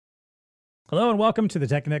Hello and welcome to the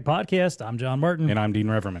Tech Connect podcast. I'm John Martin. And I'm Dean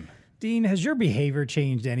Reverman. Dean, has your behavior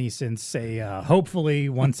changed any since a hopefully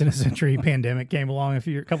once-in-a-century pandemic came along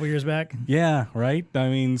a couple years back? Yeah, right? I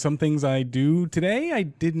mean, some things I do today I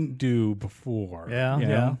didn't do before.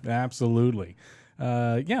 Yeah. Absolutely.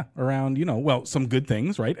 Around, some good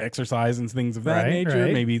things, right? Exercise and things of that nature.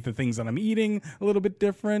 Right. Maybe the things that I'm eating a little bit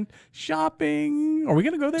different. Shopping. Are we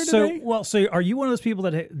going to go there today? So are you one of those people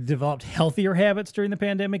that developed healthier habits during the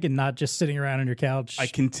pandemic and not just sitting around on your couch? I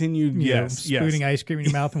continued, spooning ice cream in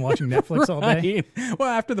your mouth and watching Netflix all day? Well,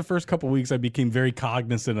 after the first couple of weeks, I became very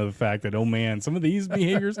cognizant of the fact that, oh man, some of these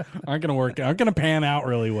behaviors aren't going to work, aren't going to pan out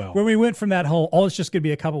really well. When we went from that whole, it's just going to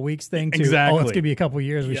be a couple weeks thing to, Exactly. it's going to be a couple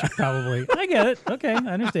years, we should probably, I get it. Okay, I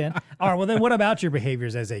understand. All right, well then what about your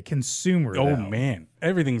behaviors as a consumer, Oh, though? man.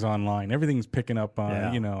 Everything's online. Everything's picking up on,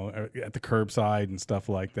 at the curbside and stuff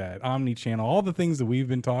like that. Omni-channel, all the things that we've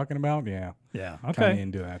been talking about. Yeah. Yeah, Kind okay. of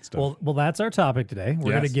into that stuff. Well, that's our topic today.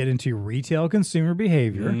 We're going to Yes. get into retail consumer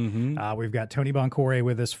behavior. Mhm. We've got Tony Boncore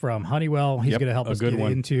with us from Honeywell. He's Yep, going to help a us good get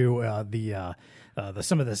one. into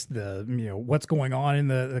some of this, what's going on in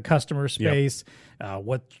the customer space,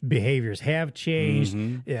 what behaviors have changed,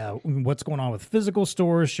 what's going on with physical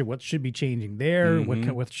stores, what should be changing there,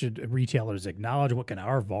 what should retailers acknowledge, what can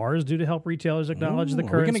our VARs do to help retailers acknowledge the Ooh,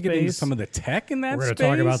 current We're going to get into space? some of the tech in that We're space.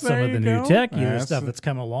 going to talk about some There of the you new go. tech, either Yes. stuff that's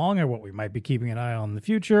come along or what we might be keeping an eye on in the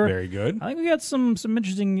future. Very good. I think we got some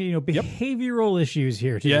interesting, behavioral issues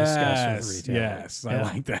here to discuss with retail. Yes. I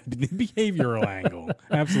like that. The behavioral angle.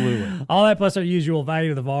 Absolutely. All that plus our usual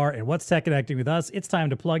value of the VAR and what's tech connecting with us. It's time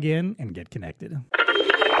to plug in and get connected.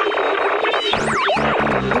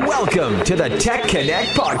 Welcome to the Tech Connect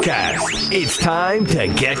podcast. It's time to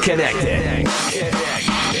get connected.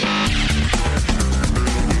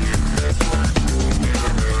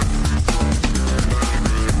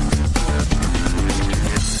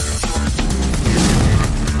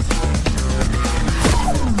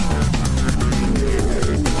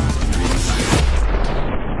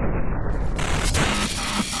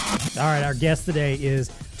 All right, our guest today is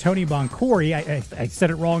Tony Boncore. I said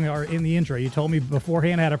it wrong in the intro. You told me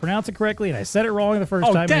beforehand how to pronounce it correctly, and I said it wrong the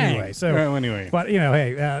first time dang. anyway. So, Well, anyway. But,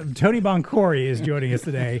 Tony Boncore is joining us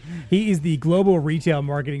today. He is the Global Retail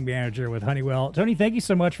Marketing Manager with Honeywell. Tony, thank you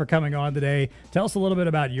so much for coming on today. Tell us a little bit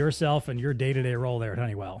about yourself and your day-to-day role there at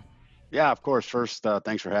Honeywell. Yeah, of course. First,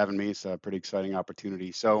 thanks for having me. It's a pretty exciting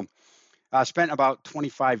opportunity. So I spent about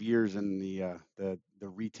 25 years in the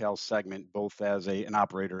retail segment, both as an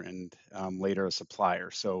operator and later a supplier.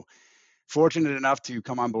 So fortunate enough to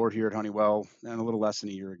come on board here at Honeywell a little less than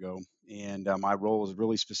a year ago. And my role was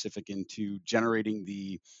really specific into generating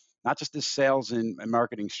not just the sales and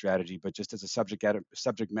marketing strategy, but just as a subject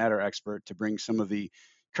matter expert to bring some of the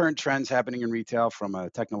current trends happening in retail from a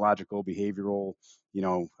technological, behavioral,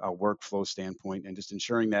 a workflow standpoint, and just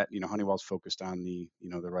ensuring that, Honeywell's focused on the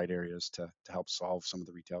right areas to help solve some of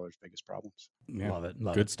the retailers' biggest problems. Yeah. Love it.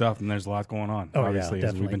 Good stuff. And there's a lot going on, Oh, yeah, obviously, as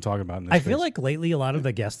definitely. we've been talking about in this I feel space. like lately a lot of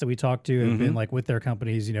the guests that we talk to have been like with their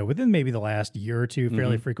companies, within maybe the last year or two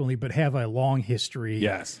fairly frequently, but have a long history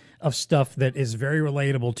Yes. of stuff that is very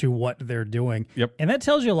relatable to what they're doing. Yep. And that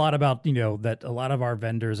tells you a lot about, that a lot of our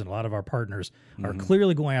vendors and a lot of our partners are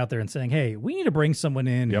clearly going out there and saying, hey, we need to bring someone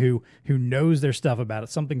in Yep. who knows their stuff about it,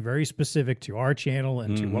 something very specific to our channel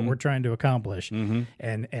and to what we're trying to accomplish. And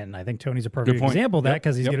I think Tony's a perfect point. example of that Yep.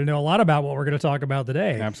 because he's Yep. going to know a lot about what we're going to talk about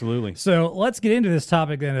today. Absolutely. So let's get into this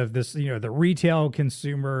topic then of this, the retail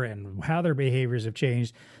consumer and how their behaviors have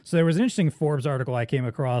changed. So there was an interesting Forbes article I came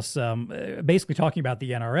across basically talking about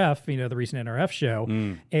the NRF, the recent NRF show.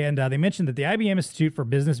 And they mentioned that the IBM Institute for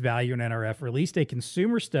Business Value and NRF released a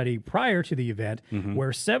consumer study prior to the event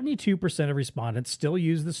where 72% of respondents still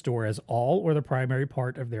use the store as all or the primary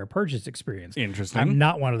part of their purchase experience. Interesting. I'm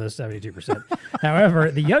not one of those 72%.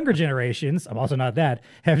 However, the younger generations, I'm also not that,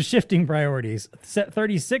 have shifting priorities.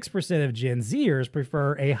 36% of Gen Zers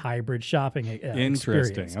prefer a hybrid shopping Interesting.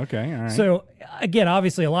 experience. Okay. All right. So again,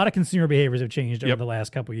 obviously a lot of consumer behaviors have changed over Yep. the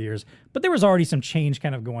last couple of years, but there was already some change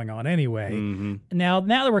kind of going on anyway. Now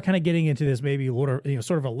that we're kind of getting into this maybe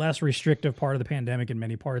sort of a less restrictive part of the pandemic in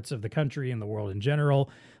many parts of the country and the world in general,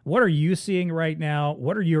 what are you seeing right now?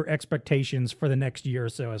 What are your expectations for the next year or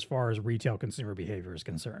so as far as retail consumer behavior is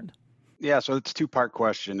concerned? Yeah, so it's a two-part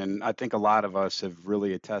question, and I think a lot of us have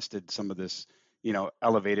really attested some of this,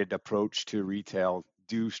 elevated approach to retail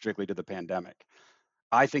due strictly to the pandemic.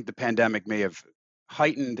 I think the pandemic may have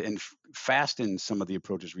heightened and fastened some of the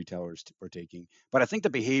approaches retailers were taking. But I think the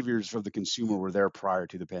behaviors of the consumer were there prior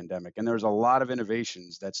to the pandemic. And there was a lot of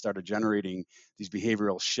innovations that started generating these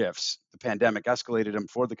behavioral shifts. The pandemic escalated them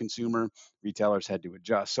for the consumer. Retailers had to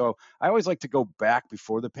adjust. So I always like to go back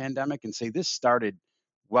before the pandemic and say this started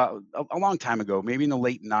well a long time ago, maybe in the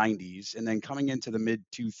late 90s, and then coming into the mid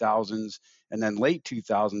 2000s and then late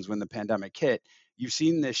 2000s when the pandemic hit. You've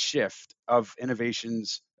seen this shift of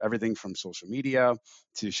innovations, everything from social media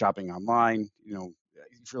to shopping online. You know,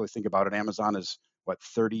 if you really think about it, Amazon is what,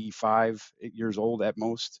 35 years old at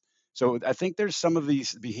most. So I think there's some of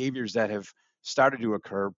these behaviors that have started to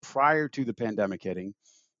occur prior to the pandemic hitting.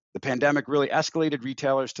 The pandemic really escalated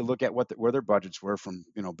retailers to look at where their budgets were from,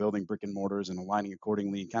 building brick and mortars and aligning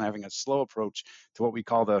accordingly, and kind of having a slow approach to what we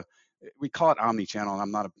call it omni-channel. And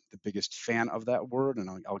I'm not the biggest fan of that word, and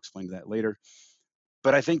I'll explain that later.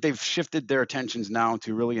 But I think they've shifted their attentions now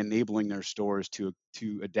to really enabling their stores to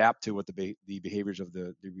adapt to what the behaviors of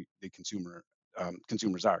the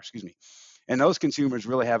consumers are. Excuse me. And those consumers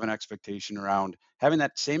really have an expectation around having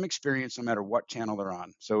that same experience no matter what channel they're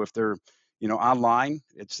on. So if they're online,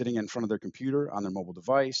 it's sitting in front of their computer on their mobile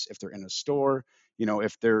device. If they're in a store,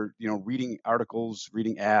 if they're reading articles,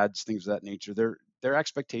 reading ads, things of that nature, their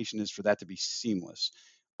expectation is for that to be seamless.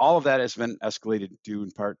 All of that has been escalated due in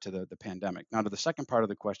part to the pandemic. Now, to the second part of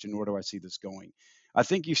the question, where do I see this going? I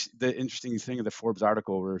think the interesting thing of the Forbes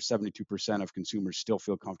article where 72% of consumers still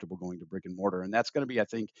feel comfortable going to brick and mortar. And that's going to be, I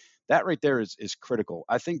think, that right there is critical.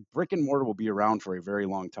 I think brick and mortar will be around for a very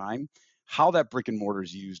long time. How that brick and mortar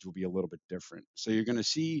is used will be a little bit different. So you're going to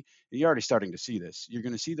see, you're already starting to see this, you're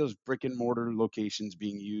going to see those brick and mortar locations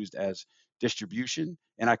being used as distribution.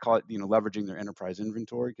 And I call it, leveraging their enterprise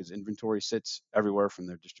inventory, because inventory sits everywhere from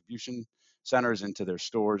their distribution centers into their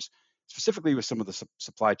stores, specifically with some of the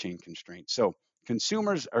supply chain constraints. So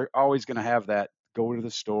consumers are always going to have that go to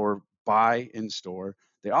the store, buy in store.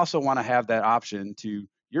 They also want to have that option, to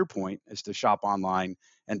your point, is to shop online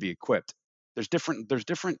and be equipped. There's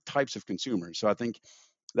different types of consumers. So I think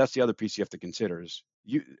that's the other piece you have to consider is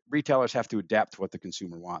retailers have to adapt to what the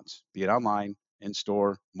consumer wants, be it online, in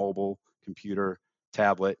store, mobile, computer,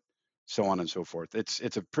 tablet, so on and so forth. It's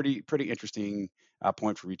a pretty interesting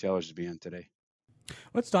point for retailers to be in today.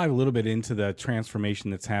 Let's dive a little bit into the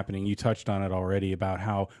transformation that's happening. You touched on it already about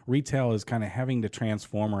how retail is kind of having to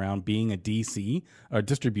transform around being a DC, a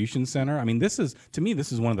distribution center. I mean, to me,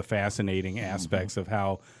 this is one of the fascinating aspects of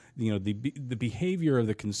how the behavior of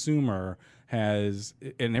the consumer has,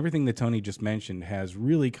 and everything that Tony just mentioned, has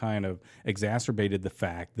really kind of exacerbated the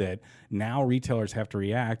fact that now retailers have to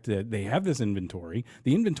react that they have this inventory.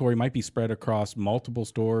 The inventory might be spread across multiple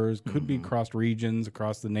stores, could be across regions,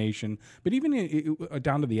 across the nation, but even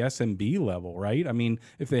down to the SMB level, right? I mean,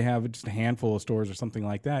 if they have just a handful of stores or something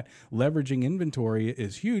like that, leveraging inventory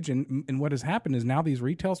is huge. And what has happened is now these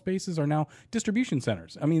retail spaces are now distribution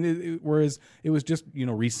centers. I mean, whereas it was just,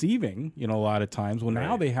 receiving, a lot of times. Well,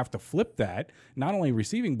 now they have to flip that, not only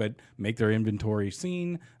receiving, but make their inventory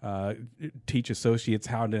seen, teach associates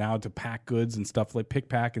how to pack goods and stuff like pick,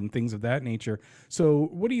 pack, and things of that nature. So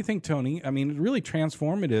what do you think, Tony? I mean, really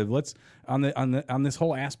transformative. Let's on this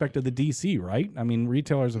whole aspect of the DC, right? I mean,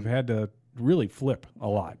 retailers have had to really flip a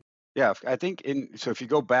lot. Yeah, I think so if you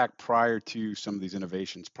go back prior to some of these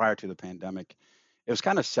innovations, prior to the pandemic, it was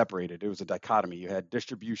kind of separated. It was a dichotomy. You had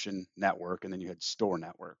distribution network and then you had store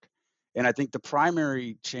network. And I think the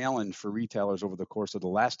primary challenge for retailers over the course of the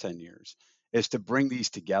last 10 years is to bring these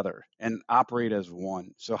together and operate as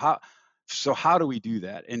one. So how do we do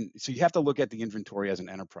that? And so you have to look at the inventory as an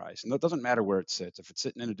enterprise. And it doesn't matter where it sits. If it's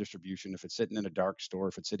sitting in a distribution, if it's sitting in a dark store,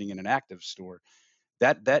 if it's sitting in an active store,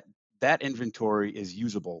 that inventory is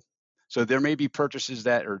usable. So there may be purchases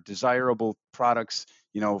that are desirable products,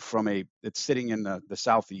 it's sitting in the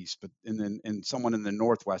southeast, but and someone in the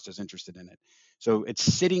northwest is interested in it. So it's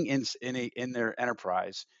sitting in their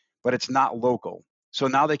enterprise, but it's not local. So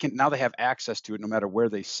now they have access to it no matter where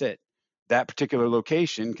they sit. That particular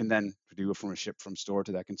location can then do a ship from store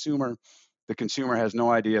to that consumer. The consumer has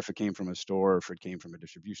no idea if it came from a store or if it came from a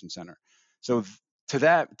distribution center. So to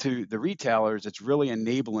the retailers, it's really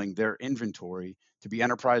enabling their inventory to be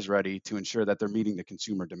enterprise ready to ensure that they're meeting the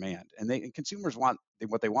consumer demand. And consumers want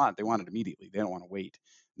what they want. They want it immediately. They don't want to wait.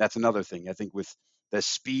 That's another thing. I think with the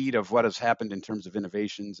speed of what has happened in terms of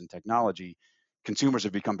innovations and technology, consumers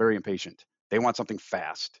have become very impatient. They want something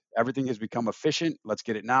fast. Everything has become efficient. Let's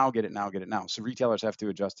get it now, get it now, get it now. So retailers have to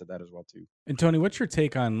adjust to that as well too. And Tony, what's your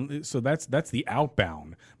take on, so that's the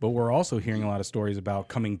outbound, but we're also hearing a lot of stories about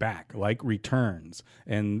coming back, like returns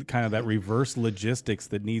and kind of that reverse logistics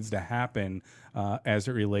that needs to happen as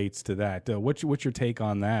it relates to that. What's your take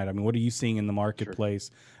on that? I mean, what are you seeing in the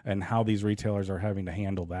marketplace and how these retailers are having to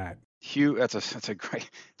handle that? Hugh, that's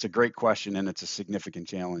a great question, and it's a significant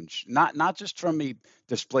challenge. Not just from a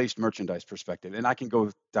displaced merchandise perspective, and I can go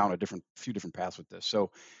down few different paths with this. So,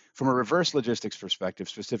 from a reverse logistics perspective,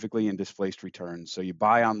 specifically in displaced returns, so you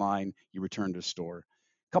buy online, you return to the store.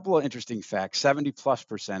 A couple of interesting facts: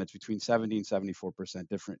 70+%, it's between 70 and 74%.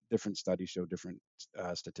 Different studies show different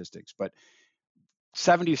statistics, but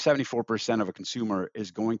 70 to 74% of a consumer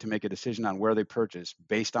is going to make a decision on where they purchase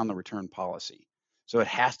based on the return policy. So it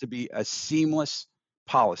has to be a seamless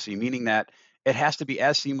policy, meaning that it has to be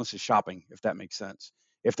as seamless as shopping, if that makes sense.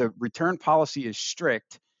 If the return policy is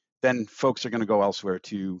strict, then folks are going to go elsewhere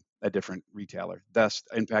to a different retailer, thus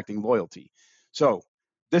impacting loyalty. So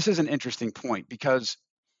this is an interesting point because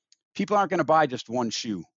people aren't going to buy just one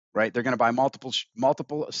shoe, right? They're going to buy multiple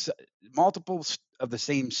of the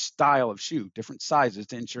same style of shoe, different sizes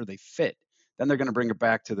to ensure they fit. Then they're going to bring it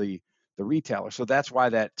back to the retailer. So that's why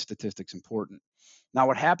that statistic's important. Now,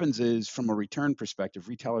 what happens is, from a return perspective,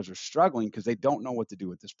 retailers are struggling because they don't know what to do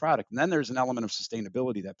with this product. And then there's an element of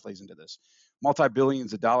sustainability that plays into this.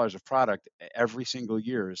 Multi-billions of dollars of product every single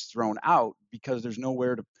year is thrown out because there's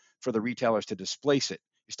nowhere for the retailers to displace it.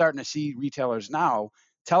 You're starting to see retailers now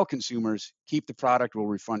tell consumers, keep the product, we'll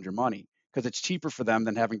refund your money, because it's cheaper for them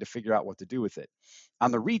than having to figure out what to do with it.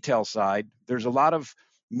 On the retail side, there's a lot of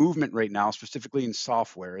movement right now, specifically in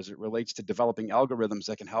software, as it relates to developing algorithms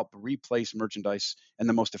that can help replace merchandise in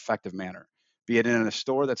the most effective manner, be it in a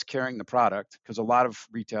store that's carrying the product, because a lot of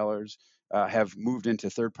retailers have moved into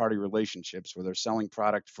third-party relationships where they're selling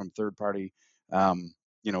product from third-party,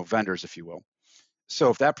 vendors, if you will. So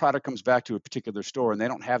if that product comes back to a particular store and they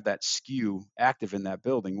don't have that SKU active in that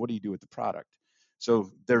building, what do you do with the product? So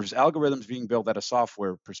there's algorithms being built at a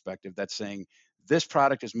software perspective that's saying, this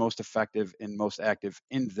product is most effective and most active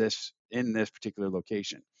in this particular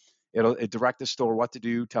location. It'll direct the store what to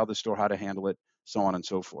do, tell the store how to handle it, so on and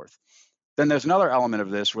so forth. Then there's another element of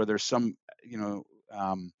this where there's some,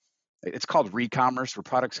 it's called re-commerce, where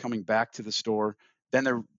products coming back to the store, then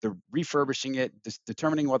they're refurbishing it,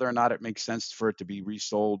 determining whether or not it makes sense for it to be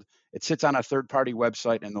resold. It sits on a third-party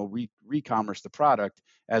website, and they'll re-commerce the product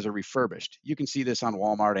as a refurbished. You can see this on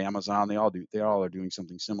Walmart, Amazon. They all are doing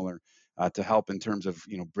something similar to help in terms of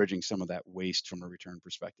bridging some of that waste from a return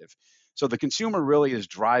perspective. So the consumer really is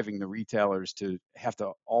driving the retailers to have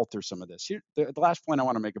to alter some of this. Here, the last point I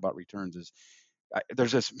want to make about returns is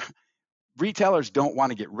there's this. Retailers don't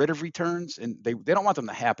want to get rid of returns, and they don't want them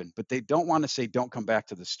to happen, but they don't want to say don't come back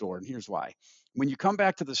to the store. And here's why. When you come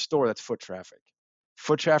back to the store, that's foot traffic.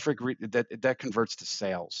 Foot traffic that converts to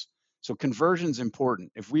sales. So conversion's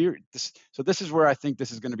important. So this is where I think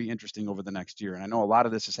this is going to be interesting over the next year. And I know a lot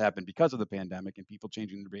of this has happened because of the pandemic and people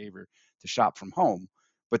changing their behavior to shop from home.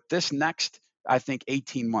 But this next, I think,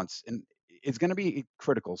 18 months, and it's going to be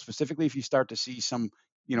critical, specifically if you start to see some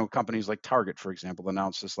companies like Target, for example,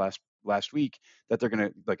 announced this last week that they're going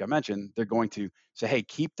to, like I mentioned, they're going to say, hey,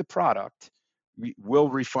 keep the product, we'll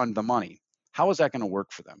refund the money. How is that going to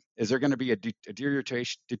work for them? Is there going to be a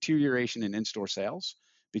deterioration in in-store sales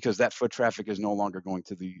because that foot traffic is no longer going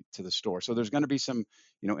to the store? So there's going to be some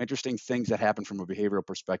interesting things that happen from a behavioral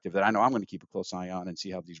perspective that I know I'm going to keep a close eye on and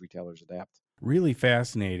see how these retailers adapt. Really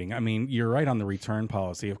fascinating. I mean, you're right on the return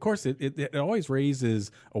policy. Of course, it always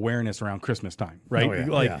raises awareness around Christmas time, right?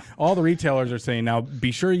 Oh, yeah. All the retailers are saying, now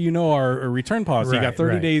be sure you know our return policy. You got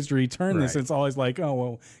 30 days to return this. It's always like, oh,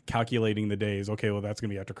 well, calculating the days. Okay, well, that's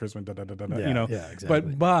going to be after Christmas, Yeah,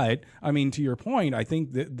 exactly. But I mean, to your point, I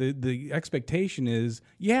think the expectation is,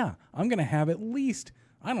 I'm going to have at least,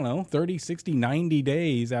 30, 60, 90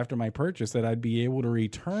 days after my purchase that I'd be able to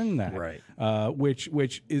return that. Right. Which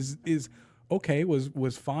is okay,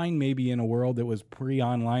 was fine maybe in a world that was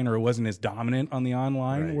pre-online or it wasn't as dominant on the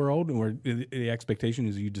online world where the expectation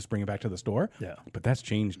is you just bring it back to the store. Yeah. But that's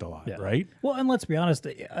changed a lot, right? Well, and let's be honest,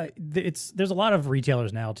 there's a lot of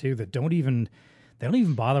retailers now too that don't even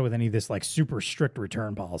bother with any of this like super strict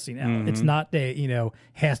return policy now. Mm-hmm. It's not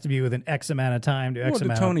has to be within X amount of time to X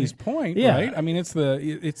amount. To Tony's point, right? I mean, it's the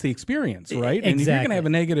experience, right? Exactly. And if you're going to have a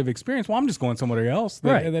negative experience, well, I'm just going somewhere else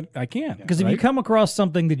that I can. Because if you come across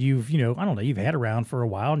something that you've you've had around for a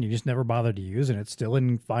while and you just never bothered to use and it's still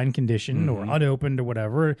in fine condition or unopened or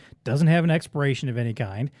whatever, doesn't have an expiration of any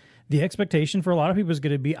kind, the expectation for a lot of people is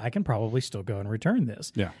going to be, I can probably still go and return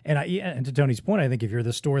this. Yeah. And to Tony's point, I think if you're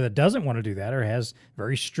the store that doesn't want to do that or has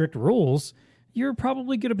very strict rules, you're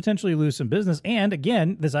probably going to potentially lose some business. And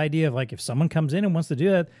again, this idea of like if someone comes in and wants to do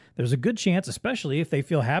that, there's a good chance, especially if they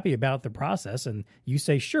feel happy about the process and you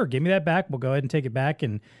say, sure, give me that back. We'll go ahead and take it back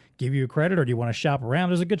and give you a credit, or do you want to shop around?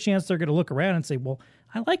 There's a good chance they're going to look around and say, well,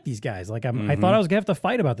 I like these guys. Like I thought I was gonna have to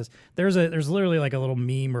fight about this. There's literally like a little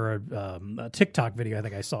meme or a TikTok video I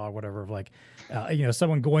think I saw or whatever of like,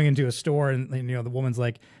 someone going into a store and the woman's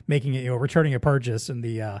like making it, returning a purchase, and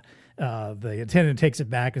the attendant takes it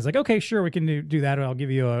back and is like, okay, sure, we can do that. I'll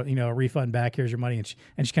give you a refund back. Here's your money.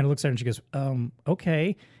 And she kind of looks at her and she goes,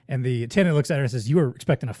 okay. And the attendant looks at her and says, you were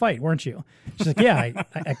expecting a fight, weren't you? She's like, yeah,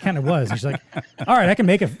 I kind of was. And she's like, all right, I can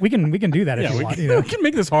we can do that if you want. We can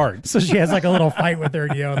make this hard. So she has like a little fight with her,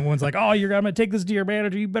 and the one's like, oh, I'm going to take this to your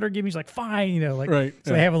manager. You better give me. She's like, fine, Right.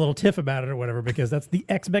 So they have a little tiff about it or whatever, because that's the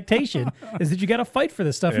expectation is that you got to fight for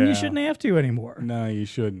this stuff, and you shouldn't have to anymore. No, you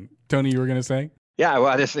shouldn't. Tony, you were going to say? Yeah,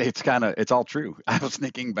 well, it's all true. I was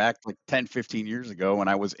thinking back like 10, 15 years ago when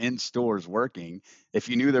I was in stores working. If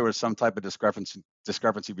you knew there was some type of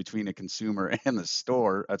discrepancy between a consumer and a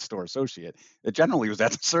store associate, it generally was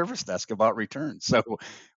at the service desk about returns. So,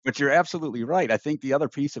 but you're absolutely right. I think the other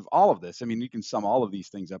piece of all of this, I mean, you can sum all of these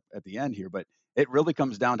things up at the end here, but it really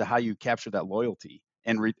comes down to how you capture that loyalty.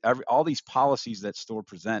 And all these policies that store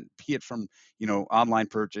present, be it from online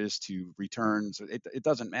purchase to returns, it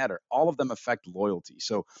doesn't matter. All of them affect loyalty.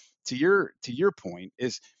 So to your point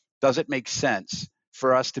is, does it make sense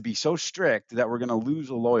for us to be so strict that we're going to lose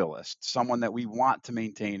a loyalist, someone that we want to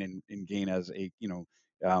maintain and gain as a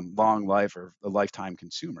long life or a lifetime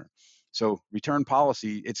consumer? So return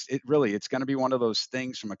policy, it's going to be one of those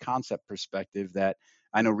things from a concept perspective that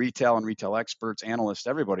I know retail and retail experts, analysts,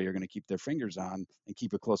 everybody are going to keep their fingers on and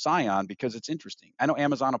keep a close eye on, because it's interesting. I know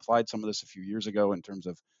Amazon applied some of this a few years ago in terms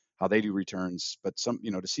of how they do returns, but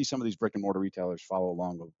to see some of these brick and mortar retailers follow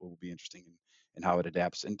along will be interesting in how it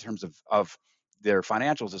adapts in terms of their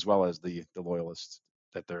financials as well as the loyalists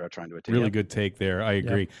that they're trying to attain. Really good take there. I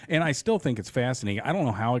agree. And I still think it's fascinating. I don't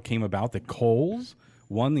know how it came about that Kohl's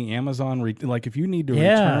won the Amazon, like if you need to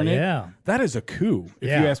return it, that is a coup. If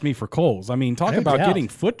you ask me, for Kohl's, I mean, talk about getting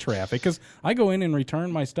foot traffic, because I go in and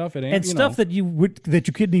return my stuff at and stuff that you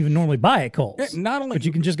couldn't even normally buy at Kohl's. Not only, but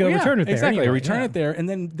you can just go return it there. Exactly, return it there, and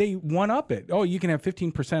then they one up it. Oh, you can have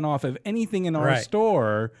 15% off of anything in our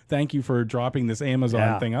store. Thank you for dropping this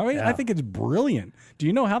Amazon thing. I mean, I think it's brilliant. Do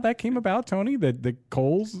you know how that came about, Tony? The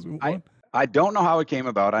Kohl's. I don't know how it came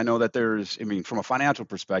about. I know that from a financial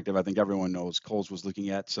perspective, I think everyone knows Kohl's was looking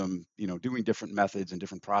at some, doing different methods and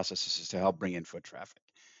different processes to help bring in foot traffic.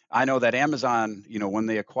 I know that Amazon, when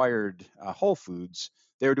they acquired Whole Foods,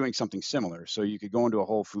 they were doing something similar. So you could go into a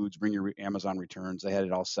Whole Foods, bring your Amazon returns. They had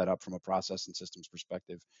it all set up from a process and systems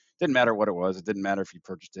perspective. Didn't matter what it was. It didn't matter if you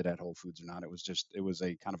purchased it at Whole Foods or not. It was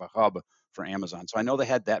a kind of a hub for Amazon. So I know they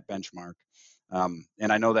had that benchmark.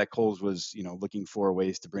 And I know that Kohl's was, looking for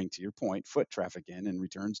ways to bring, to your point, foot traffic in, and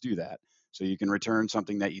returns do that. So you can return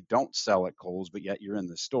something that you don't sell at Kohl's, but yet you're in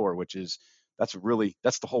the store,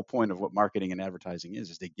 that's the whole point of what marketing and advertising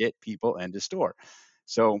is to get people into store.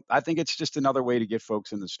 So I think it's just another way to get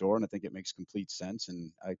folks in the store, and I think it makes complete sense.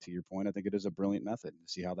 And to your point, I think it is a brilliant method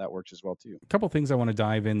to see how that works as well too. A couple of things I want to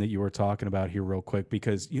dive in that you were talking about here real quick,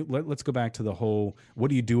 because let's go back to the whole, what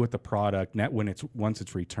do you do with the product once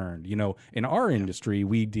it's returned? In our industry,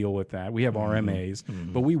 we deal with that. We have RMAs,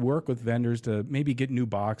 but we work with vendors to maybe get new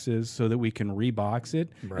boxes so that we can rebox it,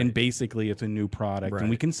 and basically it's a new product, and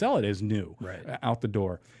we can sell it as new out the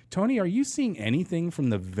door. Tony, are you seeing anything from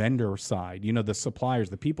the vendor side, the suppliers,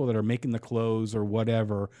 the people that are making the clothes or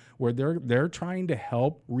whatever, where they're trying to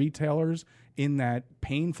help retailers in that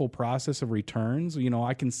painful process of returns?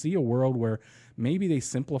 I can see a world where maybe they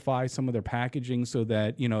simplify some of their packaging so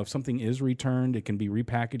that, if something is returned, it can be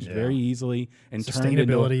repackaged very easily and turned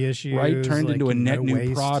into a net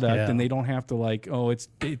new product, and they don't have to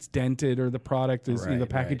it's dented, or the product is the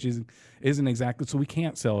package isn't exactly, so we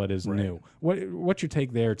can't sell it as new. What's your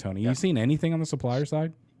take there, Tony? You seen anything on the supplier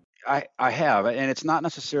side? I have, and it's not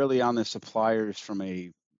necessarily on the suppliers from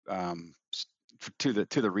a to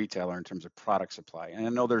the retailer in terms of product supply. And I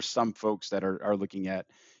know there's some folks that are looking at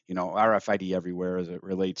RFID everywhere as it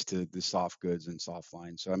relates to the soft goods and soft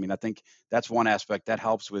line. So I mean, I think that's one aspect that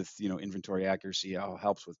helps with inventory accuracy,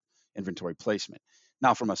 helps with inventory placement.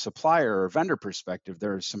 Now, from a supplier or vendor perspective,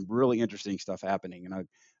 there's some really interesting stuff happening. And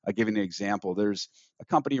I'll give you an example. There's a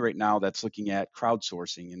company right now that's looking at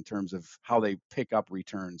crowdsourcing in terms of how they pick up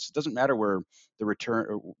returns. It doesn't matter where the return,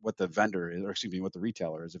 or what the vendor is, or what the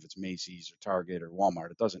retailer is, if it's Macy's or Target or Walmart,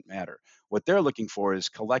 it doesn't matter. What they're looking for is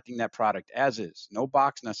collecting that product as is, no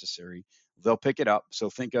box necessary. They'll pick it up. So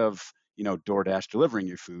think of, DoorDash delivering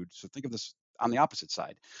your food. So think of this on the opposite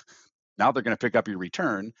side. Now they're going to pick up your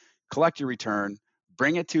return, collect your return,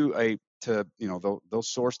 bring it to they'll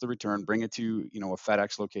source the return, bring it to a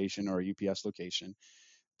FedEx location or a UPS location.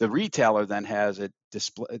 The retailer then has it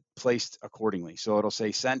placed accordingly. So it'll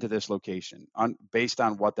say send to this location based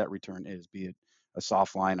on what that return is, be it a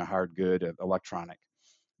soft line, a hard good, electronic.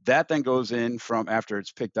 That then goes in from after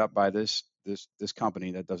it's picked up by this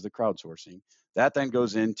company that does the crowdsourcing. That then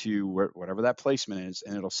goes into whatever that placement is,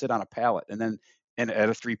 and it'll sit on a pallet, and at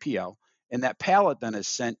a 3PL, and that pallet then is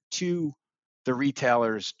sent to the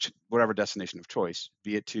retailer's whatever destination of choice,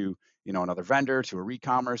 be it to another vendor, to a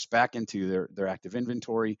re-commerce, back into their active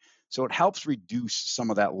inventory. So it helps reduce some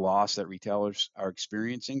of that loss that retailers are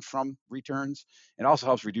experiencing from returns. It also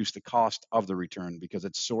helps reduce the cost of the return because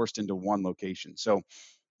it's sourced into one location. So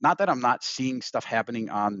not that I'm not seeing stuff happening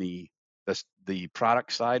on the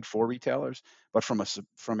product side for retailers, but from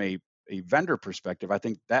a vendor perspective, I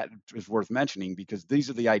think that is worth mentioning because these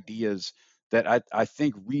are the ideas that I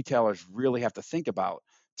think retailers really have to think about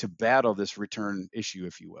to battle this return issue,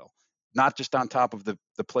 if you will. Not just on top of the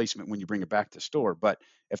placement when you bring it back to store, but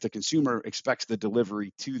if the consumer expects the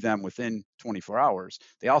delivery to them within 24 hours,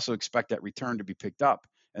 they also expect that return to be picked up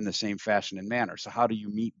in the same fashion and manner. So how do you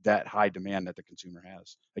meet that high demand that the consumer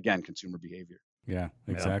has? Again, consumer behavior. Yeah,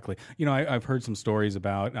 exactly. I've heard some stories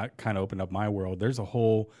about, kind of opened up my world. There's a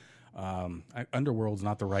whole underworld's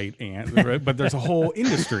not the right answer, but there's a whole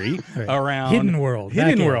industry around hidden world.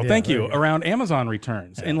 Thank you. Around Amazon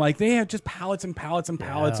returns, and like they have just pallets and pallets and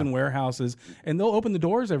pallets in warehouses, and they'll open the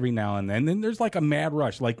doors every now and then. Then there's like a mad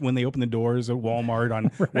rush, like when they open the doors at Walmart on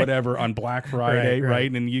whatever on Black Friday, right?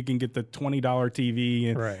 And you can get the $20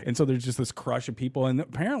 TV, and so there's just this crush of people, and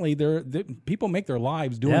apparently people make their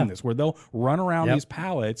lives doing this, where they'll run around these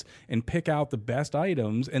pallets and pick out the best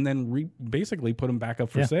items, and then basically put them back up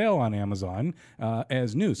for sale on Amazon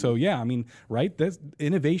as new. So this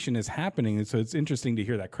innovation is happening, and so it's interesting to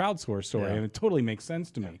hear that crowdsource story, and it totally makes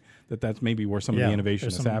sense to me that's maybe where some of the innovation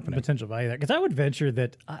is happening. Potential value there, because I would venture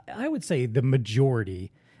that I would say the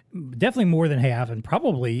majority, definitely more than half, and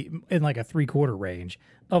probably in like a 3/4 range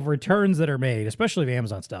of returns that are made, especially of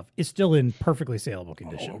Amazon stuff, is still in perfectly saleable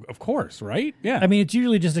condition. Oh, of course, right? Yeah. I mean, it's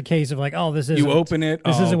usually just a case of like, this isn't. You open it.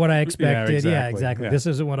 This isn't what I expected. Yeah, exactly. This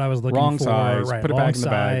isn't what I was looking wrong for. Size. Right. Put it wrong back in the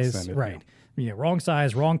bag. size. Right. Wrong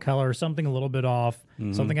size, wrong color, something a little bit off,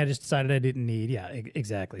 something I just decided I didn't need. Yeah,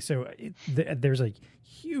 exactly. So there's a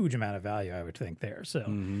huge amount of value, I would think, there. So,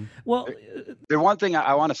 well, the one thing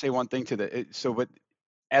I want to say one thing but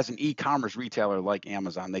as an e-commerce retailer like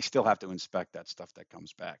Amazon, they still have to inspect that stuff that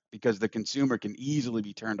comes back because the consumer can easily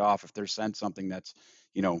be turned off if they're sent something that's,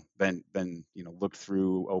 been looked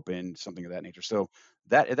through, opened, something of that nature. So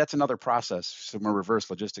that's another process from a reverse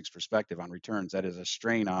logistics perspective on returns. That is a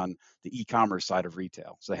strain on the e-commerce side of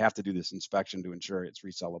retail. So they have to do this inspection to ensure it's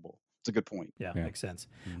resellable. It's a good point. Yeah, makes sense.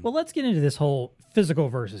 Well, let's get into this whole physical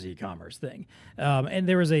versus e-commerce thing. And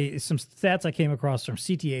there was some stats I came across from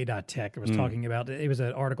CTA.tech that was talking about, it was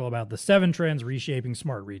an article about the 7 trends reshaping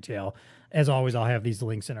smart retail. As always, I'll have these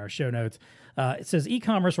links in our show notes. It says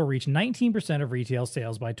e-commerce will reach 19% of retail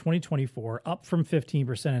sales by 2024, up from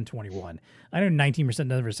 15% in 21. I know 19%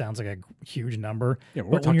 never sounds like a huge number,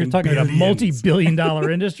 but when you're talking about a multi-billion-dollar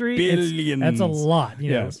industry, that's a lot.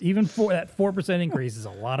 Even that 4% increase is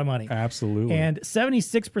a lot of money. Absolutely. And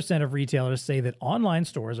 76% of retailers say that online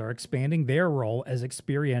stores are expanding their role as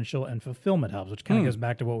experiential and fulfillment hubs, which kind of goes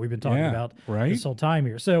back to what we've been talking about this whole time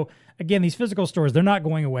here. So again, these physical stores, they're not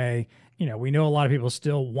going away. We know a lot of people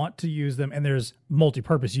still want to use them, and there's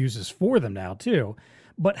multi-purpose uses for them now too.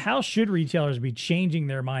 But how should retailers be changing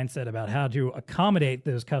their mindset about how to accommodate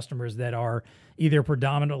those customers that are either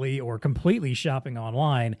predominantly or completely shopping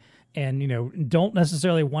online and, don't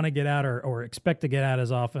necessarily want to get out or expect to get out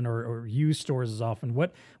as often or use stores as often?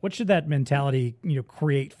 What should that mentality,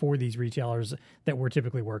 create for these retailers that we're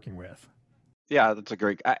typically working with? Yeah, that's a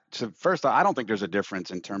great. So first, I don't think there's a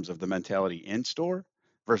difference in terms of the mentality in store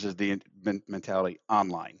versus the mentality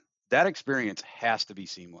online. That experience has to be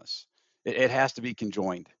seamless. It has to be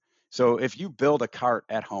conjoined. So if you build a cart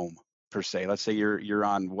at home, per se, let's say you're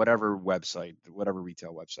on whatever website, whatever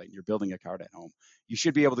retail website, and you're building a cart at home, you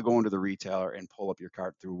should be able to go into the retailer and pull up your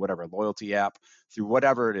cart through whatever loyalty app, through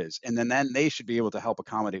whatever it is. And then they should be able to help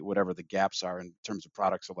accommodate whatever the gaps are in terms of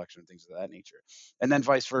product selection and things of that nature. And then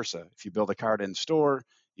vice versa. If you build a cart in store,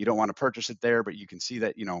 you don't want to purchase it there, but you can see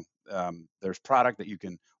that, there's product that you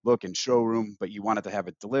can look in showroom, but you want it to have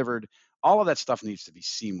it delivered. All of that stuff needs to be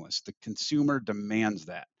seamless. The consumer demands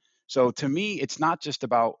that. So to me, it's not just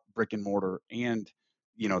about brick and mortar and,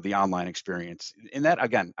 the online experience. And that,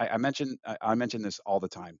 again, I mention this all the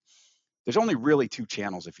time. There's only really 2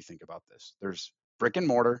 channels if you think about this. There's brick and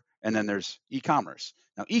mortar, and then there's e-commerce.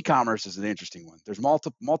 Now, e-commerce is an interesting one. There's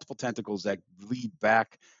multiple tentacles that lead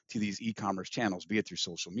back to these e-commerce channels, be it through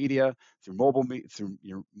social media, through through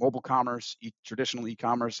your mobile commerce, traditional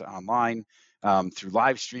e-commerce online, through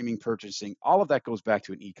live streaming purchasing. All of that goes back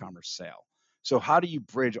to an e-commerce sale. So how do you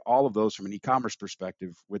bridge all of those from an e-commerce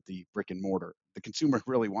perspective with the brick and mortar? The consumer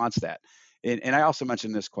really wants that. And I also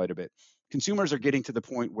mentioned this quite a bit. Consumers are getting to the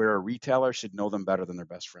point where a retailer should know them better than their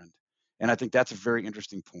best friend. And I think that's a very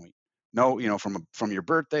interesting point. No, from your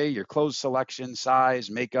birthday, your clothes selection,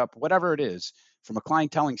 size, makeup, whatever it is, from a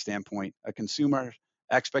clienteling standpoint, a consumer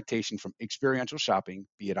expectation from experiential shopping,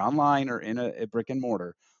 be it online or in a brick and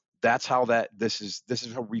mortar, that's how this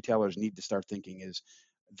is how retailers need to start thinking is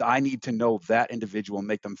I need to know that individual and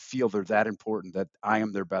make them feel they're that important, that I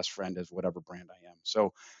am their best friend as whatever brand I am.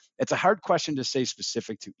 So it's a hard question to say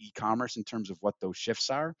specific to e-commerce in terms of what those shifts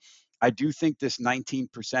are. I do think this 19%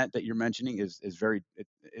 that you're mentioning is very,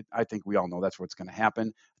 I think we all know that's what's going to happen.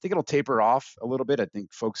 I think it'll taper off a little bit. I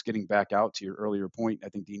think folks getting back out, to your earlier point, I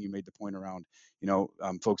think, Dean, you made the point around,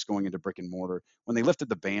 folks going into brick and mortar. When they lifted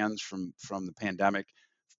the bans from the pandemic,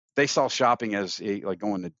 they saw shopping as like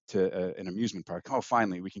going to an amusement park. Oh,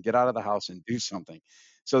 finally, we can get out of the house and do something.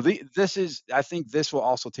 So I think this will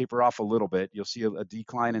also taper off a little bit. You'll see a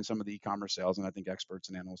decline in some of the e-commerce sales, and I think experts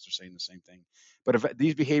and analysts are saying the same thing. But if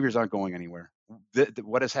these behaviors aren't going anywhere,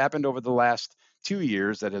 what has happened over the last 2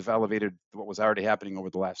 years that have elevated what was already happening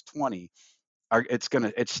over the last 20,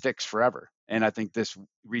 it sticks forever. And I think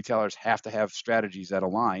retailers have to have strategies that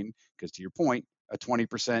align, because to your point, a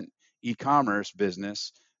 20% e-commerce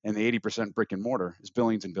business and the 80% brick and mortar is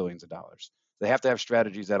billions and billions of dollars. They have to have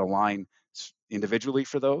strategies that align individually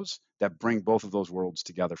for those, that bring both of those worlds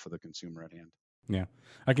together for the consumer at hand. Yeah.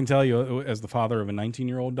 I can tell you, as the father of a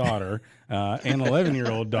 19-year-old daughter and an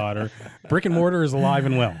 11-year-old daughter, brick and mortar is alive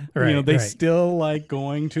and well. Right, they still like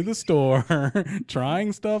going to the store,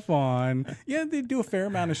 trying stuff on. Yeah, they do a fair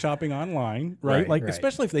amount of shopping online, right?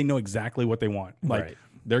 Especially if they know exactly what they want.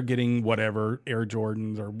 They're getting whatever Air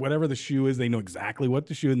Jordans or whatever the shoe is. They know exactly what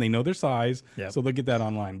the shoe, and they know their size, so they'll get that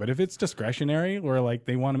online. But if it's discretionary or like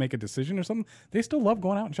they want to make a decision or something, they still love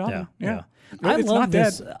going out and shopping. Yeah. I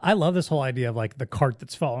love this whole idea of like the cart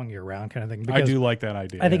that's following you around kind of thing. I do like that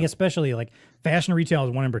idea. I think especially like fashion retail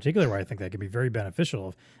is one in particular where I think that can be very beneficial.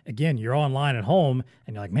 If, again, you're online at home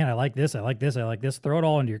and you're like, man, I like this, I like this, I like this. Throw it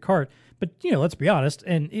all into your cart. But, let's be honest,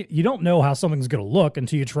 and you don't know how something's going to look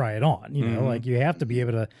until you try it on. Like you have to be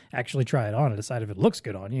able to actually try it on and decide if it looks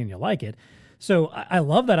good on you and you like it. So I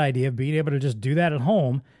love that idea of being able to just do that at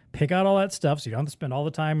home, pick out all that stuff so you don't have to spend all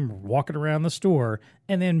the time walking around the store,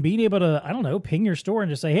 and then being able to, ping your store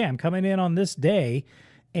and just say, hey, I'm coming in on this day,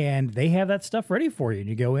 and they have that stuff ready for you. And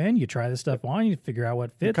you go in, you try the stuff on, you figure out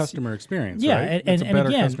what fits. The customer experience, yeah, right?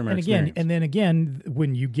 And then again,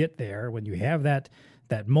 when you get there, when you have that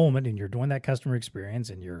moment and you're doing that customer experience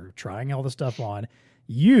and you're trying all the stuff on,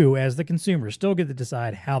 you as the consumer still get to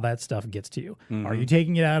decide how that stuff gets to you. Mm-hmm. Are you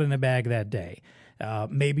taking it out in a bag that day?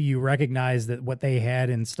 Maybe you recognize that what they had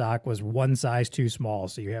in stock was one size too small,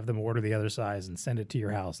 so you have them order the other size and send it to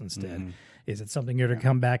your house instead. Mm-hmm. Is it something you're to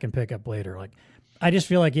come back and pick up later? Like, I just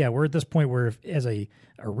feel like, we're at this point where as a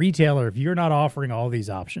retailer, if you're not offering all these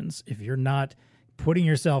options, if you're not putting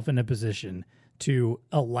yourself in a position to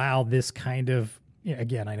allow this kind of,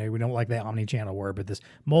 again, I know we don't like the omni-channel word, but this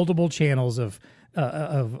multiple channels of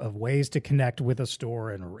ways to connect with a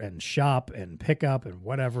store and shop and pick up and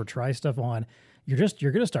whatever, try stuff on, you're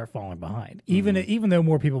going to start falling behind. Even though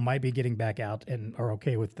more people might be getting back out and are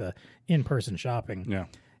okay with the in-person shopping. Yeah.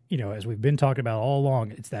 As we've been talking about all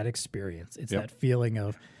along, it's that experience. It's that feeling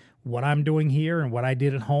of what I'm doing here and what I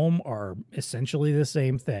did at home are essentially the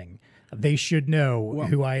same thing. They should know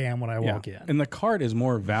who I am when I walk in. And the cart is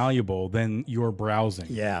more valuable than your browsing.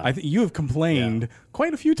 Yeah. I think you have complained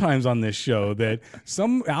quite a few times on this show that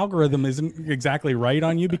some algorithm isn't exactly right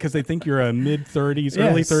on you because they think you're a mid-30s,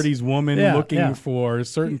 early 30s woman looking for a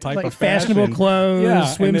certain type of fashionable fashion.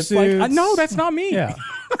 clothes, swimsuits. Like, no, that's not me. Yeah.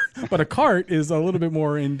 But a cart is a little bit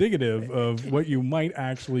more indicative of what you might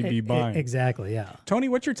actually be buying. Exactly, yeah. Tony,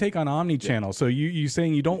 what's your take on omni-channel? So you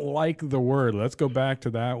saying you don't like the word. Let's go back to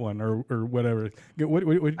that one or whatever.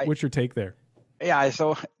 What's your take there? Yeah,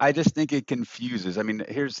 so I just think it confuses. I mean,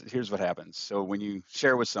 here's what happens. So when you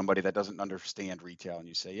share with somebody that doesn't understand retail and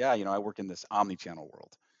you say, I work in this omni-channel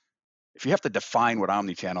world. If you have to define what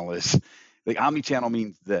omni-channel is, like omni-channel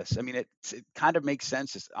means this. I mean, it kind of makes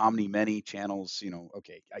sense. It's omni, many channels,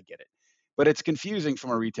 okay, I get it. But it's confusing from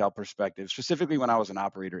a retail perspective, specifically when I was an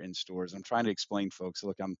operator in stores. I'm trying to explain folks,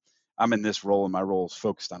 look, I'm in this role and my role is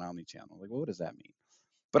focused on omni-channel. Like, well, what does that mean?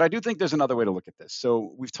 But I do think there's another way to look at this.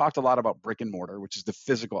 So we've talked a lot about brick and mortar, which is the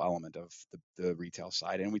physical element of the retail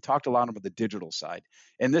side, and we talked a lot about the digital side.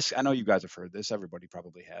 And this, I know you guys have heard this, everybody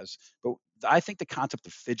probably has, but I think the concept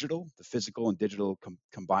of phygital, the physical and digital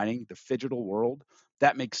combining, the phygital world,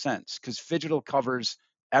 that makes sense because phygital covers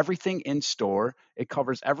everything in store. It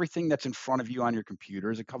covers everything that's in front of you on your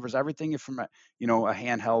computers. It covers everything from a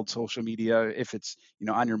handheld social media, if it's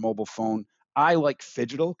on your mobile phone. I like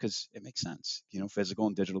phygital because it makes sense. Physical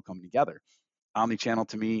and digital come together. Omnichannel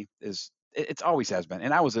to me it's always has been.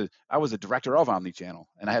 And I was a director of Omnichannel,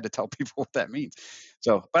 and I had to tell people what that means.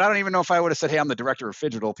 So, but I don't even know if I would have said, "Hey, I'm the director of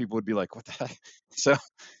phygital," people would be like, "What the heck?" So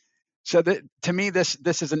to me, this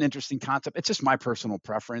is an interesting concept. It's just my personal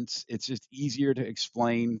preference. It's just easier to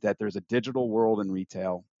explain that there's a digital world in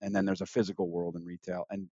retail, and then there's a physical world in retail,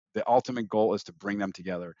 and the ultimate goal is to bring them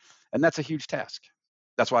together, and that's a huge task.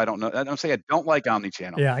 That's why I don't know. I don't say I don't like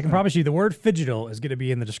omnichannel. Yeah, I can promise you the word phygital is going to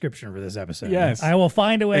be in the description for this episode. Yes. I will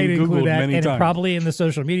find a way to include that, and times. probably in the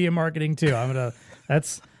social media marketing too.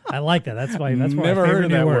 I like that. That's why. That's why never heard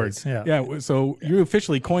of that word. Yeah. So you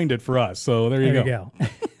officially coined it for us. So there you go.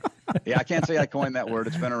 Yeah, I can't say I coined that word.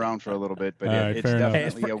 It's been around for a little bit, but it's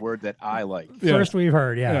definitely a word that I like. First we've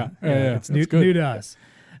heard. Yeah. It's new to us.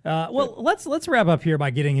 Well, let's wrap up here by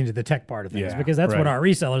getting into the tech part of things, because that's what our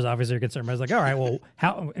resellers obviously are concerned about. It's like, all right, well,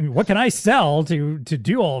 what can I sell to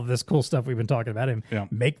do all of this cool stuff we've been talking about and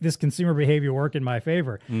make this consumer behavior work in my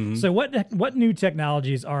favor? Mm-hmm. So what new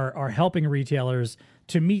technologies are helping retailers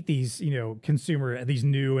to meet these these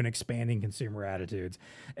new and expanding consumer attitudes,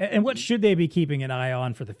 and what should they be keeping an eye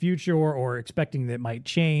on for the future, or expecting that might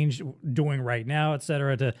change, doing right now, et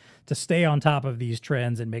cetera, to stay on top of these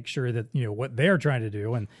trends and make sure that what they're trying to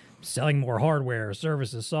do and selling more hardware,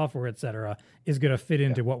 services, software, et cetera, is going to fit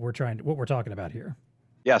into what we're talking about here.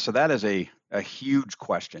 Yeah, so that is a huge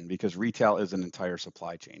question, because retail is an entire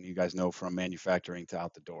supply chain. You guys know, from manufacturing to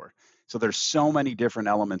out the door. So there's so many different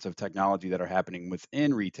elements of technology that are happening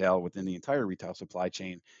within retail, within the entire retail supply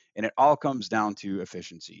chain, and it all comes down to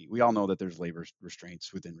efficiency. We all know that there's labor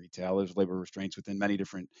restraints within retail. There's labor restraints within many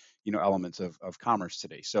different elements of commerce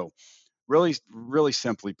today. So really, really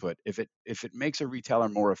simply put, if it makes a retailer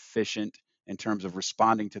more efficient in terms of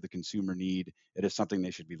responding to the consumer need, it is something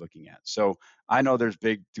they should be looking at. So I know there's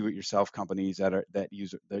big do-it-yourself companies they're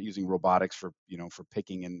using robotics for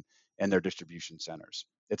picking in their distribution centers.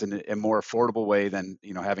 It's a more affordable way than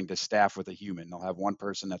having to staff with a human. They'll have one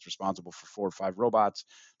person that's responsible for 4 or 5 robots.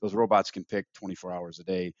 Those robots can pick 24 hours a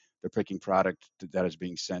day. They're picking product that is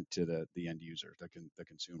being sent to the end user, the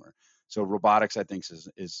consumer. So robotics, I think,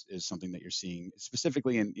 is something that you're seeing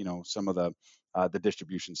specifically in some of the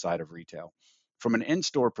distribution side of retail. From an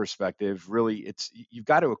in-store perspective, really, you've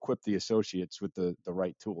got to equip the associates with the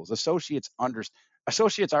right tools. Associates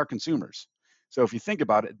are consumers. So if you think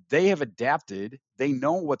about it, they have adapted. They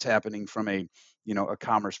know what's happening from a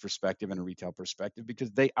commerce perspective and a retail perspective, because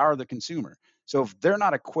they are the consumer. So if they're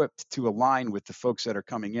not equipped to align with the folks that are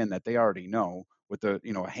coming in that they already know, with a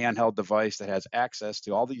handheld device that has access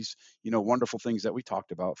to all these wonderful things that we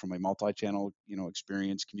talked about, from a multi-channel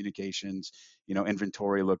experience, communications,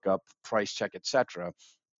 inventory lookup, price check, etc.,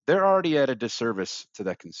 they're already at a disservice to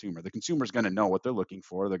that consumer. The consumer is going to know what they're looking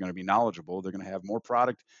for. They're going to be knowledgeable. They're going to have more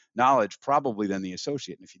product knowledge probably than the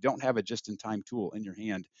associate. And if you don't have a just-in-time tool in your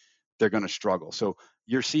hand, they're going to struggle. So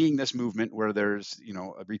you're seeing this movement where there's,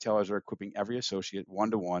 retailers are equipping every associate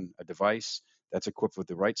one-to-one, a device that's equipped with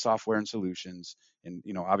the right software and solutions. And,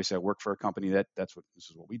 obviously I work for a company this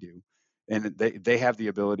is what we do. And they have the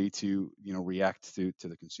ability to, react to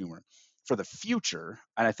the consumer. For the future,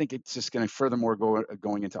 and I think it's just going to furthermore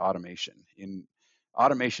going into automation.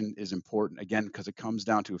 Automation is important, again, because it comes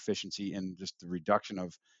down to efficiency and just the reduction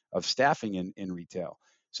of staffing in retail.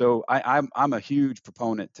 So I'm a huge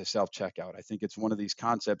proponent to self-checkout. I think it's one of these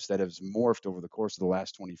concepts that has morphed over the course of the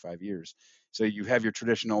last 25 years. So you have your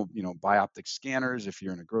traditional, bioptic scanners if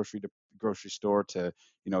you're in a grocery store, to,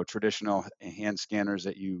 traditional hand scanners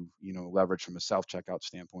that you leverage from a self-checkout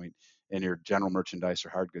standpoint in your general merchandise or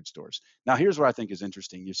hard goods stores. Now, here's what I think is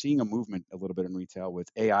interesting. You're seeing a movement a little bit in retail with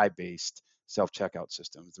AI-based self-checkout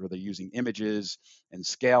systems, where they're using images and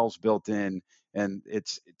scales built in. And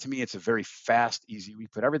to me, it's a very fast, easy. We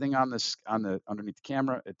put everything underneath the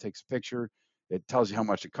camera. It takes a picture. It tells you how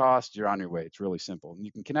much it costs. You're on your way. It's really simple. And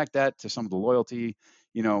you can connect that to some of the loyalty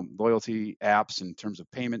apps in terms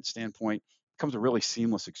of payment standpoint. It becomes a really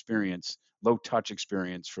seamless experience, low touch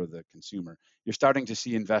experience for the consumer. You're starting to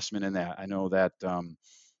see investment in that. I know that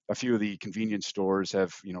a few of the convenience stores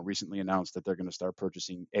have recently announced that they're going to start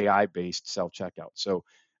purchasing AI-based self-checkout. So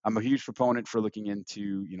I'm a huge proponent for looking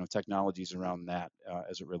into, technologies around that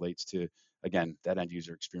as it relates to, again, that end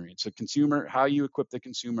user experience. So how you equip the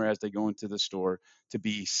consumer as they go into the store to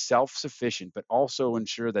be self-sufficient, but also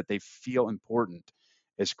ensure that they feel important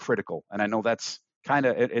is critical. And I know that's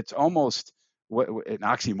it's almost an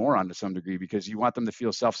oxymoron to some degree, because you want them to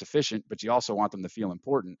feel self-sufficient, but you also want them to feel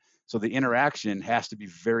important. So the interaction has to be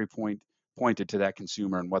very pointed to that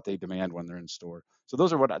consumer and what they demand when they're in store. So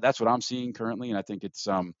that's what I'm seeing currently, and I think it's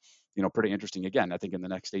pretty interesting. Again, I think in the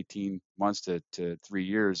next 18 months to 3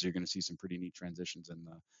 years, you're going to see some pretty neat transitions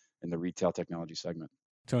in the retail technology segment.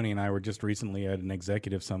 Tony and I were just recently at an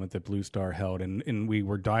executive summit that Blue Star held, and we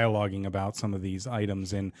were dialoguing about some of these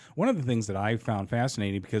items. And one of the things that I found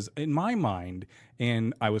fascinating, because in my mind,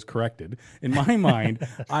 and I was corrected, in my mind,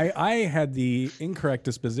 I had the incorrect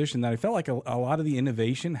disposition that I felt like a lot of the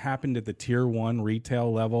innovation happened at the tier 1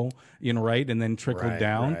 retail level, right? And then trickled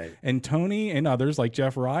down. Right. And Tony and others like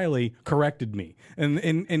Jeff Riley corrected me.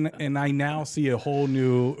 And I now see a whole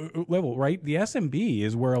new level, right? The SMB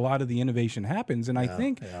is where a lot of the innovation happens. And I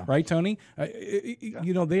think, right, Tony?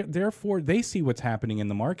 Therefore, they see what's happening in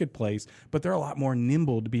the marketplace, but they're a lot more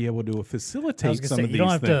nimble to be able to facilitate some of these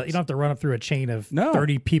things. You don't have to run up through a chain of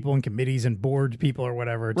 30 people in committees and board people or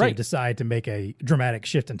whatever to decide to make a dramatic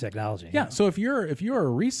shift in technology. Yeah. So if you're a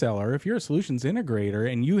reseller, if you're a solutions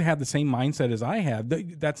integrator, and you have the same mindset as I have,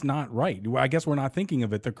 that's not right. I guess we're not thinking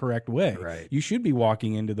of it the correct way. Right. You should be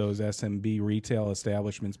walking into those SMB retail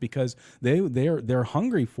establishments because they're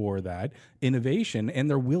hungry for that innovation, and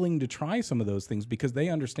they're willing to try some of those things because they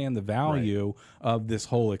understand the value of this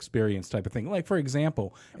whole experience type of thing. Like, for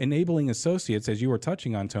example, enabling associates, as you were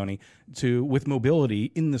touching on, Tony, with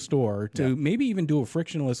mobility in the store to maybe even do a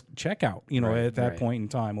frictionless checkout, at that point in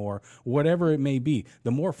time, or whatever it may be.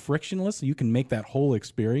 The more frictionless you can make that whole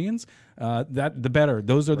experience, the better.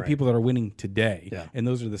 Those are the people that are winning today, and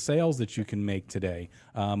those are the sales that you can make today.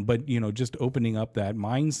 But just opening up that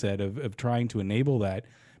mindset of trying to enable that.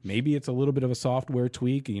 Maybe it's a little bit of a software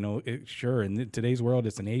tweak, sure. In today's world,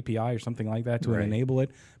 it's an API or something like that to enable it,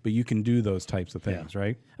 but you can do those types of things,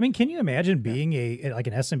 right? I mean, can you imagine being an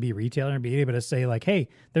SMB retailer and being able to say, like, hey,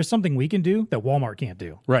 there's something we can do that Walmart can't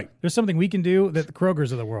do. Right. There's something we can do that the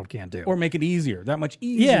Krogers of the world can't do. Or make it easier, that much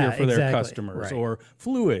easier for their customers. Or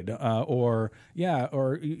Fluid, or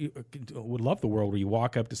would love the world where you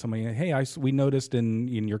walk up to somebody and, hey, we noticed in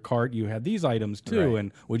your cart you had these items too,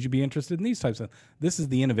 and would you be interested in these types of, this is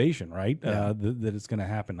the innovation, right? That it's going to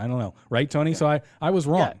happen. I don't know. Right, Tony? So I was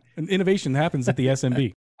wrong. Yeah. Innovation happens at the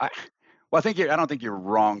SMB. I don't think you're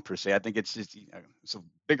wrong per se. I think it's just, so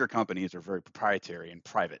bigger companies are very proprietary and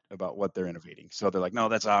private about what they're innovating. So they're like, no,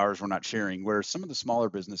 that's ours, we're not sharing. Where some of the smaller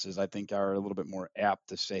businesses, I think, are a little bit more apt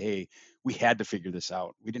to say, hey, we had to figure this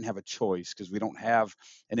out. We didn't have a choice because we don't have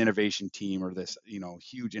an innovation team or this,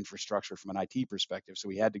 huge infrastructure from an IT perspective. So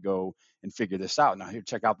we had to go and figure this out. Now here,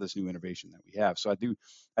 check out this new innovation that we have. So I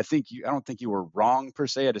don't think you were wrong per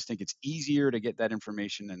se. I just think it's easier to get that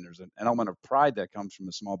information. And there's an element of pride that comes from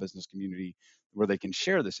the small business community where they can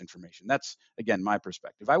share this information. That's, again, my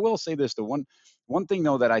perspective. I will say this, the one thing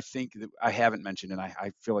though that I think that I haven't mentioned, and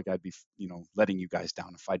I feel like I'd be, letting you guys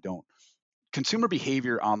down if I don't. Consumer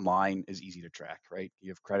behavior online is easy to track, right?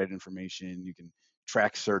 You have credit information, you can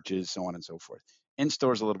track searches, so on and so forth.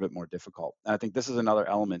 In-store is a little bit more difficult. And I think this is another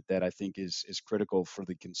element that I think is critical for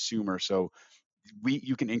the consumer. So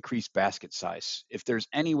you can increase basket size. If there's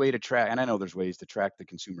any way to track, and I know there's ways to track the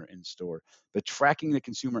consumer in-store, but tracking the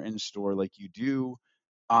consumer in-store like you do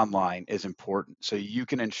online is important. So you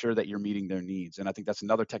can ensure that you're meeting their needs. And I think that's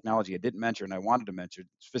another technology I didn't mention, and I wanted to mention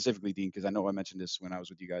specifically, Dean, because I know I mentioned this when I was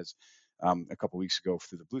with you guys a couple weeks ago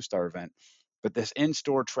through the Blue Star event. But this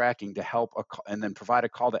in-store tracking to help and then provide a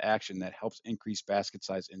call to action that helps increase basket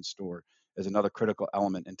size in-store is another critical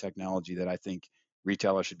element in technology that I think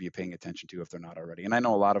retailers should be paying attention to if they're not already. And I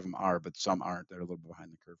know a lot of them are, but some aren't. They're a little bit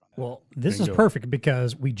behind the curve on that. Well, this is perfect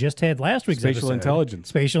because we just had last week's Spatial Intelligence.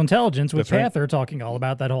 Spatial Intelligence with Pather talking all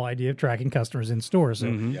about that whole idea of tracking customers in stores.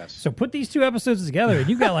 So, so put these two episodes together and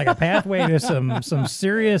you've got like a pathway to some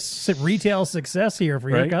serious retail success here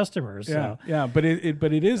for your customers. Yeah, so. But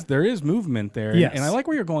there is movement there. Yes. And I like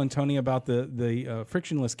where you're going, Tony, about the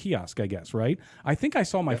frictionless kiosk, I guess, right? I think I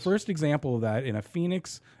saw my first example of that in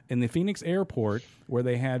the Phoenix airport, where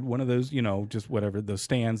they had one of those, just whatever, those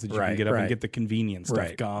stands that you can get up and get the convenience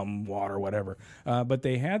stuff, gum, water, whatever. But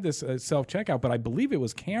they had this self-checkout, but I believe it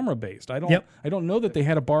was camera-based. I don't know that they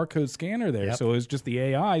had a barcode scanner there, so it was just the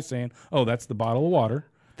AI saying, oh, that's the bottle of water.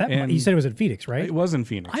 And you said it was in Phoenix, right? It was in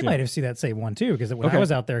Phoenix. I might have seen that same one too, because when I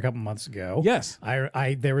was out there a couple months ago, Yes.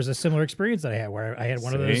 I there was a similar experience that I had where I had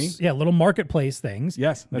one of those See? little marketplace things.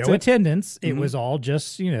 Yes, that's no it. attendance. It was all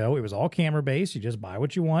just it was all camera based. You just buy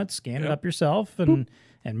what you want, scan it up yourself, and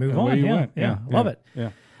move away on. you Yeah, went. yeah, Yeah, love yeah, it. yeah.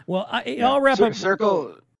 Well, I'll wrap up.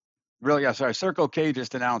 Circle K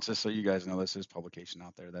just announced this, so you guys know this is publication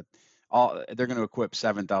out there that they're going to equip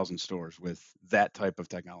 7,000 stores with that type of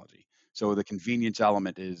technology. So the convenience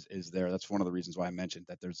element is there. That's one of the reasons why I mentioned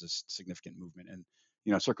that there's this significant movement. And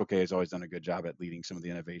Circle K has always done a good job at leading some of the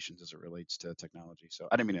innovations as it relates to technology. So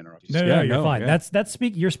I didn't mean to interrupt you. No, you're fine. Yeah.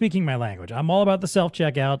 You're speaking my language. I'm all about the self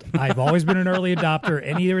checkout. I've always been an early adopter.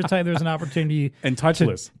 Anytime there's an opportunity And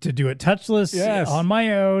touchless. to do it touchless Yes. on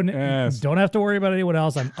my own, Yes. don't have to worry about anyone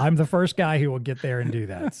else. I'm the first guy who will get there and do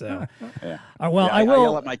that. So, Yeah. I I will.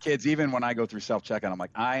 yell at my kids even when I go through self checkout. I'm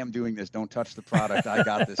like, I am doing this. Don't touch the product. I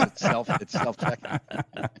got this. It's self checkout.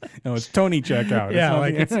 No, it's Tony checkout. Yeah,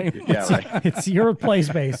 Right. it's your play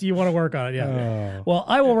space. You want to work on it. Yeah. Oh. Well,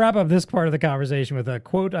 I will wrap up this part of the conversation with a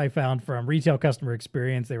quote I found from Retail Customer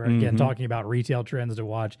Experience. They were again talking about retail trends to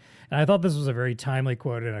watch. And I thought this was a very timely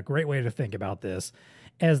quote and a great way to think about this.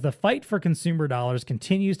 As the fight for consumer dollars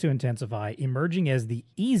continues to intensify, emerging as the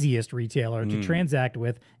easiest retailer to transact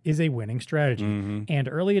with is a winning strategy. And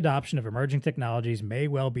early adoption of emerging technologies may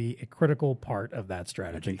well be a critical part of that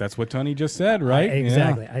strategy. I think that's what Tony just said, right?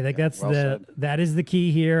 Exactly. Yeah. I think that's that is the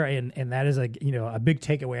key here, and that is a big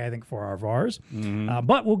takeaway I think for our VARs.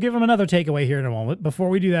 But we'll give them another takeaway here in a moment. Before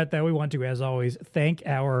we do that, though, we want to, as always, thank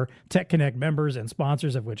our Tech Connect members and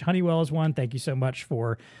sponsors, of which Honeywell is one. Thank you so much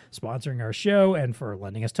for sponsoring our show and for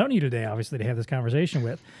lending us Tony today, obviously, to have this conversation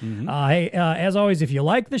with. As always, if you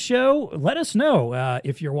like the show, let us know.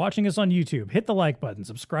 If you're watching us on YouTube, hit the like button,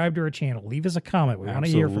 subscribe to our channel, leave us a comment. We want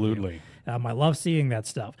to hear from you. Absolutely. I love seeing that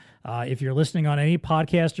stuff. If you're listening on any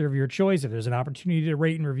podcaster of your choice, if there's an opportunity to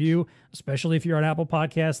rate and review, especially if you're on Apple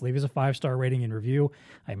Podcasts, leave us a 5-star rating and review.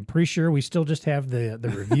 I'm pretty sure we still just have the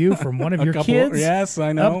review from one of your kids. Yes,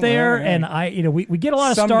 I know. Up there, Right. and we get a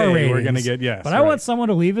lot of Someday star ratings. we're gonna get but I want someone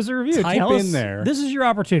to leave us a review. Type Tell us, in there. This is your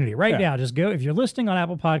opportunity right now. Just go if you're listening on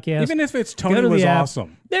Apple Podcasts. Even if it's go Tony to was the app.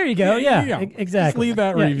 awesome. There you go. Yeah, exactly. Just leave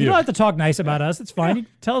that Yeah, review. You don't have to talk nice about us. It's fine. You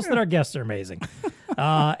tell us that our guests are amazing.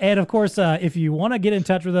 And of course, if you want to get in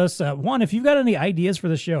touch with us, if you've got any ideas for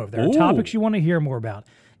the show, if there are topics you want to hear more about,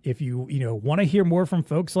 if you want to hear more from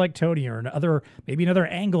folks like Tony or maybe another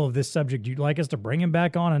angle of this subject you'd like us to bring him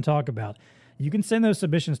back on and talk about, you can send those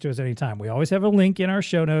submissions to us anytime. We always have a link in our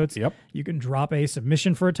show notes. Yep. You can drop a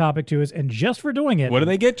submission for a topic to us, and just for doing it, What do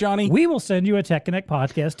they get, Johnny? we will send you a Tech Connect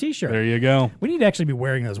podcast T-shirt. There you go. We need to actually be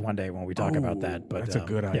wearing those one day when we talk about that. But that's a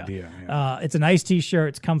good yeah. idea. It's a nice T-shirt.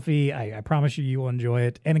 It's comfy. I promise you will enjoy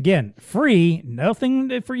it. And again, free.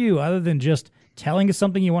 Nothing for you other than just telling us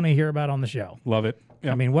something you want to hear about on the show. Love it.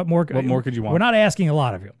 Yeah. I mean, what more could you want? We're not asking a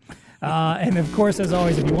lot of you. And of course, as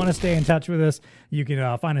always, if you want to stay in touch with us, you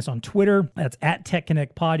can find us on Twitter. That's at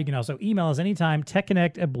TechConnectPod. You can also email us anytime,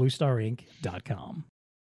 techconnect@bluestarinc.com.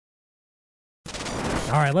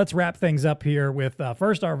 All right, let's wrap things up here with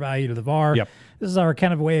first our value to the VAR. Yep. This is our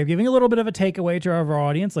kind of way of giving a little bit of a takeaway to our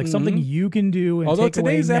audience, like something you can do and Although take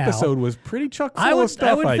away today's now. episode was pretty chock full I of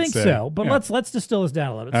stuff, would I'd think say. so, but Yeah. let's distill this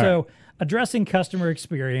down a little bit. All So addressing customer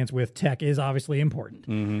experience with tech is obviously important.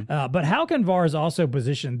 But how can VARs also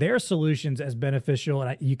position their solutions as beneficial?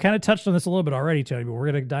 And you kind of touched on this a little bit already, Tony, but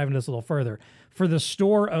we're going to dive into this a little further for the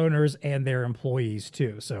store owners and their employees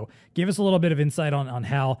too. So give us a little bit of insight on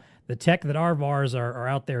how the tech that our VARs are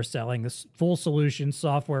out there selling, this full solution,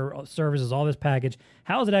 software, services, all this package,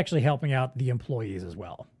 how is it actually helping out the employees as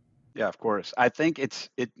well? Yeah, of course. I think and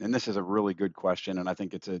this is a really good question, and I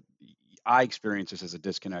think I experienced this as a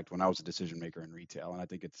disconnect when I was a decision maker in retail, and I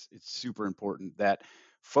think it's super important that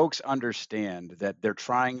folks understand that they're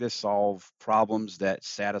trying to solve problems that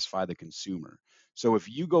satisfy the consumer. So if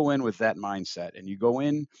you go in with that mindset and you go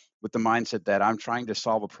in with the mindset that I'm trying to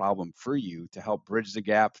solve a problem for you to help bridge the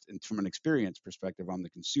gap and from an experience perspective on the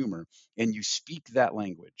consumer, and you speak that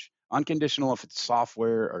language, unconditional if it's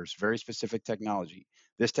software or it's very specific technology,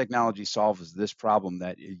 this technology solves this problem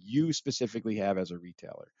that you specifically have as a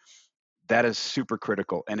retailer. That is super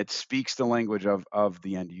critical, and it speaks the language of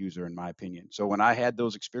the end user, in my opinion. So when I had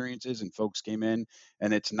those experiences and folks came in,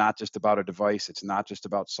 and it's not just about a device, it's not just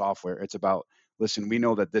about software, it's about, listen, we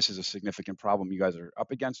know that this is a significant problem you guys are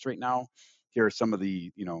up against right now. Here are some of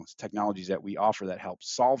the technologies that we offer that help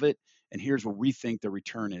solve it, and here's what we think the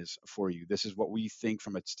return is for you. This is what we think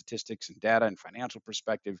from a statistics and data and financial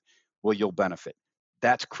perspective, you'll benefit.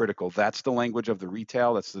 That's critical. That's the language of the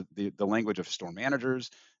retail. That's the language of store managers.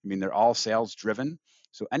 I mean, they're all sales driven.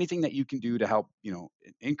 So anything that you can do to help,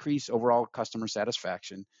 increase overall customer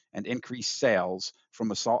satisfaction and increase sales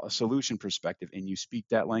from a solution perspective, and you speak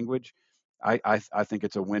that language, I think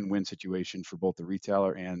it's a win-win situation for both the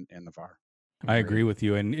retailer and the VAR. I agree with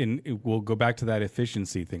you. And we'll go back to that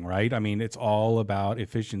efficiency thing, right? I mean, it's all about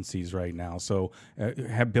efficiencies right now. So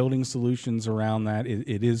have building solutions around that.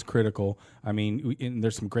 It is critical. I mean, and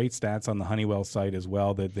there's some great stats on the Honeywell site as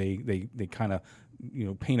well that they kind of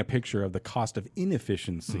paint a picture of the cost of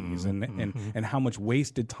inefficiencies and how much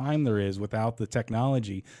wasted time there is without the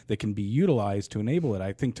technology that can be utilized to enable it.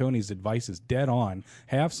 I think Tony's advice is dead on.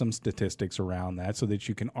 Have some statistics around that so that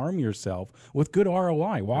you can arm yourself with good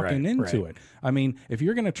ROI walking into it. I mean, if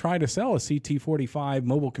you're going to try to sell a CT45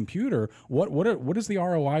 mobile computer, what is the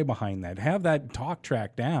ROI behind that? Have that talk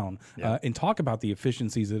track down and talk about the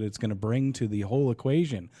efficiencies that it's going to bring to the whole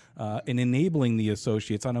equation and enabling the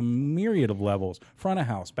associates on a myriad of levels. Front of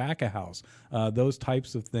house, back of house, those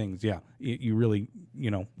types of things. Yeah, you really,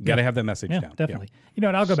 got to have that message down. Definitely. And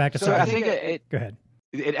I'll go back to I think go ahead.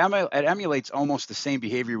 It emulates almost the same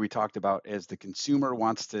behavior we talked about, as the consumer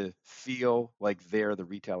wants to feel like they're the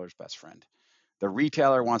retailer's best friend. The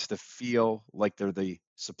retailer wants to feel like they're the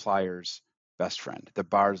supplier's best friend. The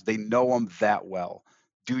bars, they know them that well.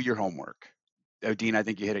 Do your homework. Dean, I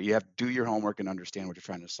think you hit it. You have to do your homework and understand what you're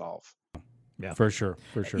trying to solve. Yeah, for sure.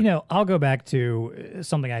 I'll go back to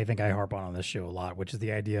something I think I harp on this show a lot, which is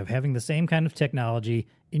the idea of having the same kind of technology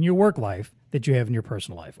in your work life that you have in your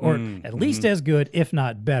personal life, or at least as good, if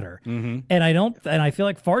not better. And I feel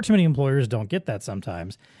like far too many employers don't get that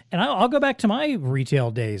sometimes. And I'll go back to my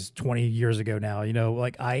retail days 20 years ago now.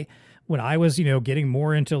 When I was, getting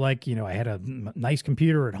more into I had a nice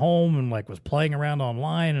computer at home and was playing around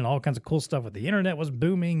online and all kinds of cool stuff with the internet was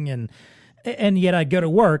booming, and yet I'd go to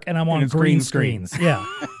work and I'm on green screens. Yeah.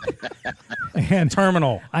 And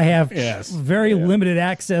terminal. I have very limited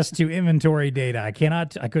access to inventory data. I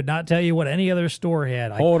could not tell you what any other store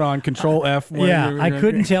had. Hold on, Control F. I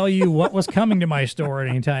couldn't tell you what was coming to my store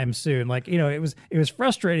anytime soon. It was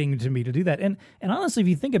frustrating to me to do that. And honestly, if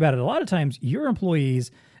you think about it, a lot of times your employees,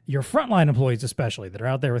 your frontline employees especially that are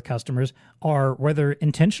out there with customers, are, whether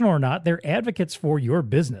intentional or not, they're advocates for your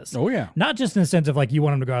business. Oh, yeah. Not just in the sense of you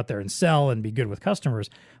want them to go out there and sell and be good with customers,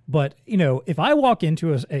 but, if I walk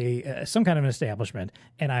into a some kind of an establishment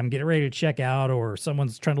and I'm getting ready to check out, or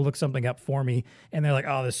someone's trying to look something up for me and they're like,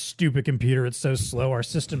 oh, this stupid computer, it's so slow, our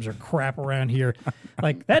systems are crap around here.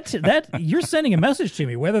 That you're sending a message to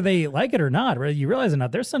me, whether they like it or not, whether you realize it or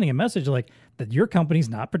not, they're sending a message that your company's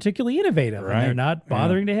not particularly innovative, and they're not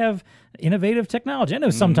bothering to have innovative technology. I know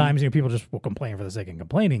sometimes people just will complain for the sake of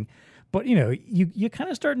complaining, but you kind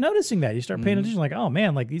of start noticing that. You start paying attention, oh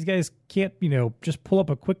man, these guys can't just pull up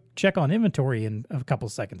a quick check on inventory in a couple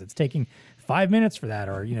of seconds. It's taking 5 minutes for that,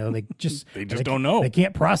 or they just don't know. They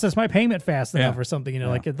can't process my payment fast enough, or something.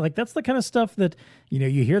 That's the kind of stuff that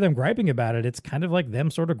you hear them griping about it. It's kind of like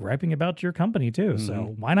them sort of griping about your company too.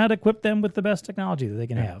 So why not equip them with the best technology that they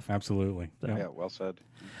can have? Absolutely. So. Yeah, well said.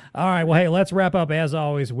 All right. Well, hey, let's wrap up as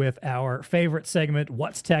always with our favorite segment,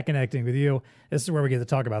 What's Tech Connecting with You? This is where we get to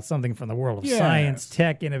talk about something from the world of science,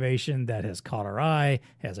 tech, innovation that has caught our eye,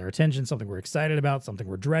 has our attention, something we're excited about, something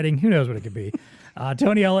we're dreading. Who knows what it could be?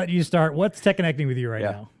 Tony, I'll let you start. What's Tech Connecting with You right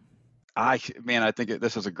now? I think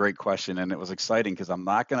this is a great question, and it was exciting because I'm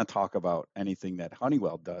not going to talk about anything that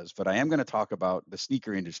Honeywell does, but I am going to talk about the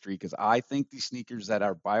sneaker industry, because I think these sneakers that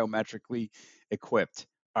are biometrically equipped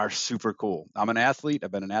are super cool. I'm an athlete.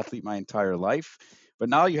 I've been an athlete my entire life, but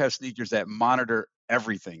now you have sneakers that monitor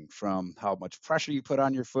everything from how much pressure you put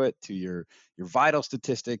on your foot to your vital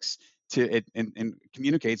statistics to it, and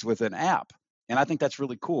communicates with an app. And I think that's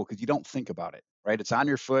really cool because you don't think about it, right? It's on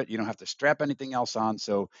your foot. You don't have to strap anything else on.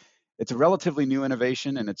 So it's a relatively new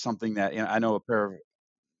innovation, and it's something that I know a pair of.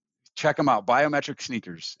 Check them out, biometric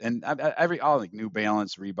sneakers, and all like New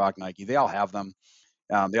Balance, Reebok, Nike, they all have them.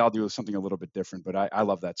 They all do something a little bit different, but I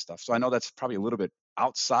love that stuff. So I know that's probably a little bit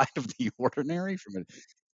outside of the ordinary from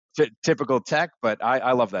a typical tech, but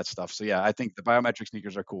I love that stuff. So yeah, I think the biometric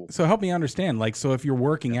sneakers are cool. So help me understand, so if you're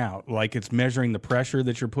working out, it's measuring the pressure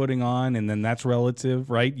that you're putting on, and then that's relative,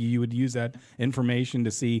 right? You would use that information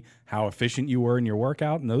to see how efficient you were in your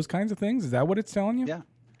workout and those kinds of things. Is that what it's telling you? Yeah.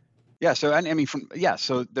 Yeah. So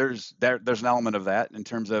so there's an element of that in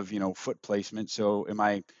terms of, foot placement. So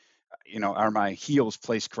are my heels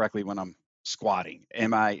placed correctly when I'm squatting?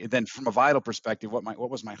 Then from a vital perspective, what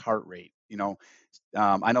was my heart rate?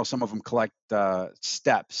 I know some of them collect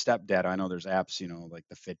step data. I know there's apps, like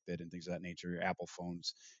the Fitbit and things of that nature. Your Apple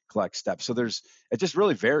phones collect steps. So it just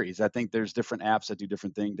really varies. I think there's different apps that do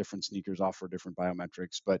different things. Different sneakers offer different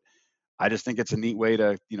biometrics, but I just think it's a neat way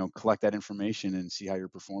to, collect that information and see how you're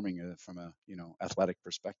performing from a, athletic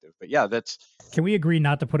perspective. But yeah, that's. Can we agree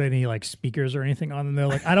not to put any like speakers or anything on them though?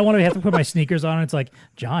 Like, I don't want to have to put my sneakers on. It's like,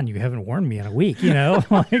 John, you haven't worn me in a week,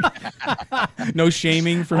 Like, no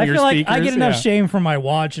shaming from I your feel like speakers. I get enough shame from my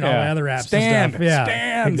watch and all the other apps and stuff. Yeah,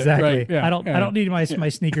 stand. exactly. Right, yeah, I don't need my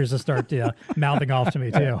sneakers to start mouthing off to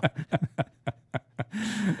me too.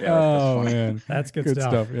 Oh man, that's good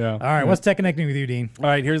stuff. Yeah. All right, what's tech connecting with you, Dean? All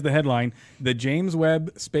right, here's the headline: the James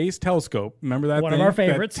Webb Space Telescope. Remember that? One thing? of our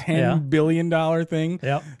favorites. That $10 billion thing.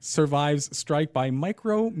 Yep. Survives strike by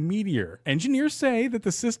micrometeor. Engineers say that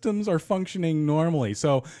the systems are functioning normally.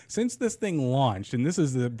 So since this thing launched, and this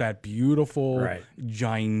is that beautiful,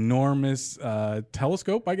 ginormous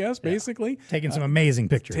telescope, I guess, basically taking some amazing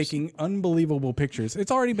pictures, taking unbelievable pictures.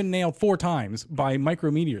 It's already been nailed 4 times by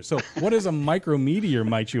micrometeors. So what is a micrometeor,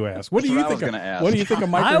 might you ask? What do you think? What do you think a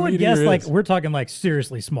micrometeor I would guess is? like we're talking like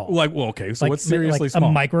seriously small. Like, well, okay, so what's seriously like small?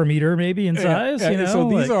 A micrometer maybe in size.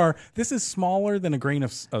 So this is smaller than a grain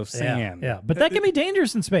of sand. Yeah, but that can be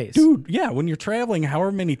dangerous in space, dude. Yeah, when you're traveling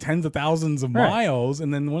however many tens of thousands of miles,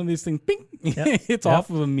 and then one of these things, bing, hits off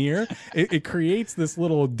of a mirror, it creates this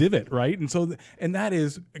little divot, right? And so, and that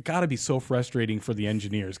is got to be so frustrating for the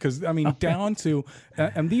engineers because I mean, down to,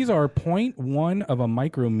 and these are 0.1 of a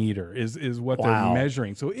micrometer is what they're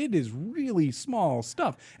measuring. So it is really small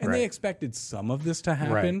stuff, and they expected some of this to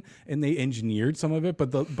happen, and they engineered some of it.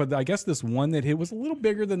 But I guess this one that hit was a little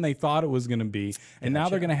bigger than they thought it was going to be, and now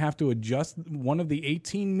they're going to have to adjust one of the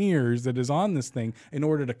 18 mirrors that is on this thing in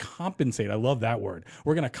order to compensate. I love that word.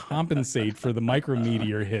 We're going to compensate for the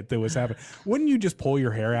micrometeor hit that was happening. Wouldn't you just pull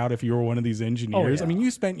your hair out if you were one of these engineers? I mean,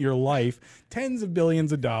 you spent your life, tens of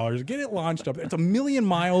billions of dollars, get it launched up. It's 1 million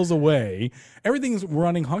miles away. Everything's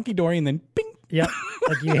running hunky-dory, and then bing. Yep.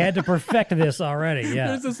 Like you had to perfect this already. Yeah.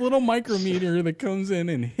 There's this little micrometer that comes in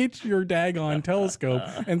and hits your daggone telescope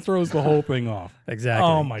and throws the whole thing off. Exactly.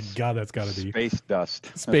 Oh my God, that's got to be space dust.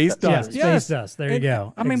 Space dust. Yeah, space dust. There you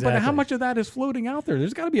go. I mean, but how much of that is floating out there?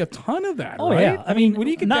 There's got to be a ton of that, right? Yeah. I mean, when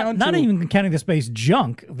you get not even counting the space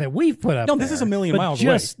junk that we've put up. No, this is 1 million miles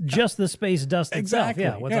away. Just the space dust itself.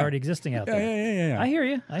 Yeah, what's already existing out there. Yeah. I hear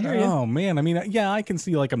you. Oh man, I mean, yeah, I can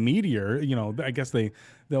see like a meteor. I guess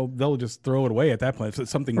they'll just throw it away at that point if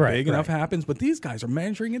something big enough happens. But these guys are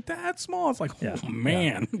measuring it that small. It's like, oh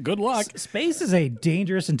man, good luck. Space is a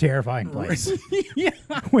dangerous and terrifying place.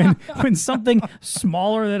 When something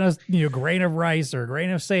smaller than a grain of rice or a grain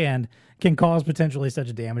of sand can cause potentially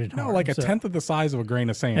such damage and harm. No, like a tenth of the size of a grain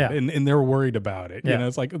of sand, and they're worried about it.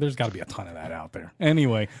 It's like there's got to be a ton of that out there.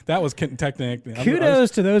 Anyway, that was technically.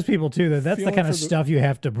 Kudos to those people too. That's the kind of stuff you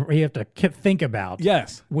have to think about.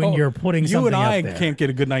 Yes, when you're putting something you and I can't get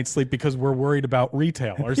a good night's sleep because we're worried about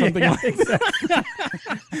retail or something like that.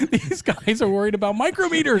 These guys are worried about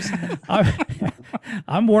micrometers.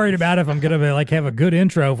 I'm worried about if I'm going to have a good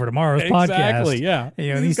intro for tomorrow's podcast. Exactly. Yeah.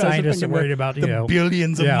 These scientists are worried about the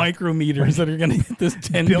billions of micrometers that are going to hit this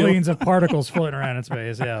 10 billions of particles floating around in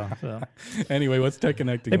space. Yeah. So. Anyway, what's tech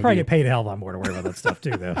connecting? They probably get paid a hell of a lot more to worry about that stuff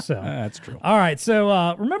too, though. So that's true. All right.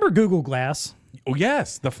 So remember Google Glass? Oh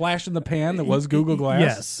yes, the flash in the pan that was Google Glass.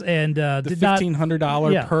 Yes, and the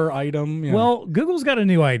 $1,500 per item. Yeah. Well, Google's got a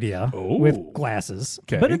new idea with glasses,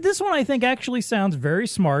 but this one I think actually sounds very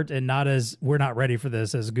smart and not as we're not ready for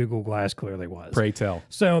this as Google Glass clearly was. Pray tell.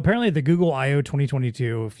 So apparently, at the Google I/O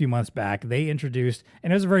 2022, a few months back, they introduced,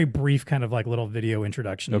 and it was a very brief kind of like little video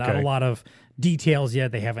introduction. Not a lot of details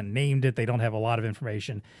yet. They haven't named it. They don't have a lot of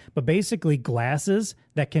information, but basically glasses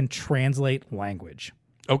that can translate language.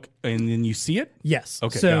 Okay, and then you see it? Yes.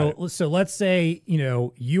 Okay. So let's say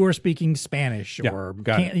you are speaking Spanish or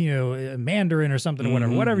Mandarin or something or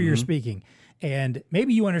whatever you're speaking, and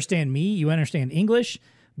maybe you understand me, you understand English,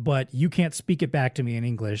 but you can't speak it back to me in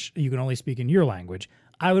English. You can only speak in your language.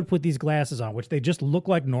 I would put these glasses on, which they just look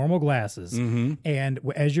like normal glasses, and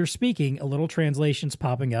as you're speaking, a little translation's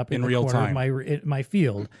popping up in the real corner time of my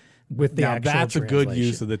field. With the actual that's a good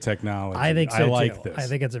use of the technology. I think so I like too. this. I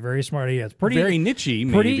think it's a very smart idea. It's pretty very niche-y,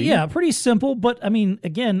 maybe. Pretty simple. But I mean,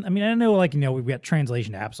 again, I know we've got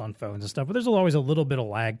translation apps on phones and stuff, but there's always a little bit of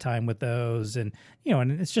lag time with those, and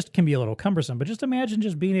and it's just can be a little cumbersome. But just imagine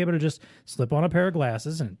just being able to just slip on a pair of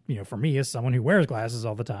glasses, and for me as someone who wears glasses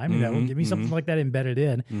all the time, give me something like that embedded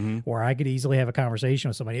in, where I could easily have a conversation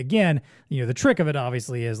with somebody. Again, the trick of it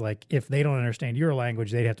obviously is like if they don't understand your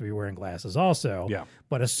language, they'd have to be wearing glasses also. Yeah.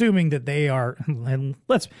 But assuming that they are, and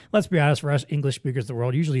let's be honest, for us English speakers of the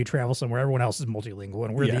world, usually you travel somewhere, everyone else is multilingual,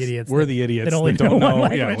 and we're the idiots. We're the idiots that only don't know.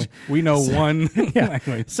 language. We know one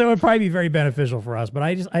language. So it'd probably be very beneficial for us. But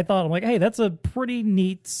I thought, I'm like, hey, that's a pretty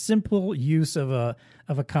neat, simple use of a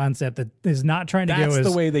of a concept that is not trying to That's go the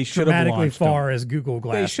as way they should have dramatically launched far them. as Google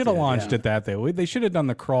Glass. They should have did, launched it that way. They should have done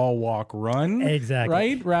the crawl, walk, run. Exactly.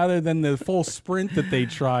 Right? Rather than the full sprint that they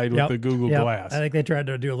tried with the Google Glass. I think they tried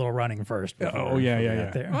to do a little running first. Oh,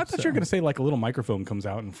 yeah. There. Oh, I thought you were going to say like a little microphone comes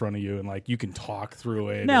out in front of you and like you can talk through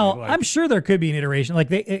it. Now, and, like, I'm sure there could be an iteration. Like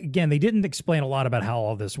they didn't explain a lot about how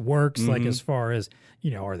all this works. Like as far as,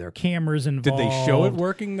 are there cameras involved? did they show it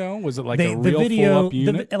working though? Was it like a the real video, full up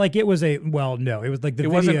unit? like it was no, it was like the It video.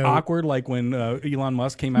 wasn't awkward like when Elon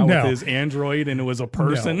Musk came out No. with his Android and it was a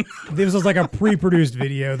person. No. This was like a pre-produced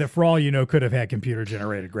video that, for all you know, could have had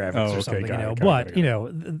computer-generated graphics Oh, okay, or something. got it, But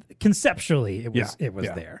it. conceptually, it was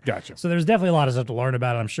Yeah, there. gotcha. So there's definitely a lot of stuff to learn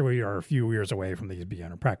about it. I'm sure we are a few years away from these being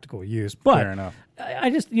practical use. But Fair enough. I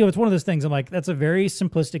just, it's one of those things. I'm like, that's a very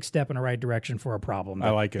simplistic step in the right direction for a problem. That,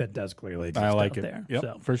 I like it. That does clearly exist I like out it. there. Yep,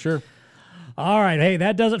 So. for sure. All right. Hey,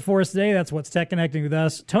 that does it for us today. That's what's Tech Connecting with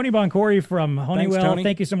us. Tony Boncory from Honeywell. Tony.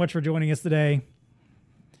 Thank you so much for joining us today.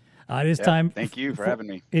 It is time. Thank you for having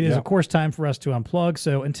me. It is, of course, time for us to unplug.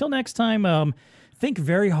 So until next time, think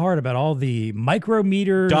very hard about all the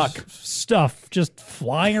micrometers Duck. stuff just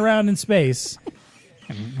flying around in space.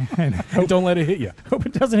 and Don't let it hit you. hope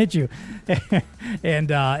it doesn't hit you. and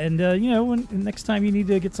when next time you need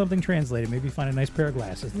to get something translated, maybe find a nice pair of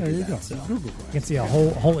glasses. There you go. So Google you can see a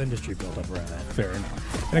whole industry built up around that. Fair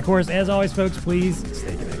enough. And of course, as always, folks, please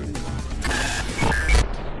stay connected.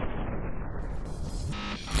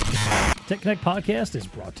 Tech Connect Podcast is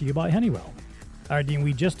brought to you by Honeywell. All right, Dean,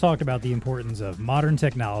 we just talked about the importance of modern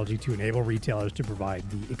technology to enable retailers to provide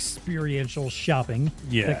the experiential shopping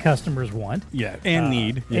that customers want. Yeah, and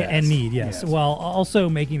need. And need, yes. While also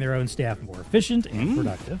making their own staff more efficient and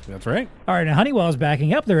productive. That's right. All right, now Honeywell is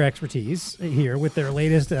backing up their expertise here with their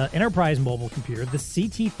latest enterprise mobile computer, the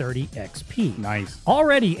CT30 XP. Nice.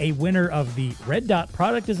 Already a winner of the Red Dot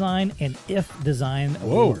Product Design and IF Design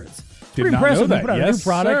Awards. Did Pretty not know impressive. that. You put out a Yes, new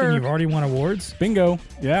product sir. and you've already won awards. Bingo.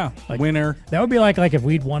 Yeah. Winner. That would be like if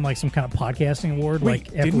we'd won like some kind of podcasting award. Wait, like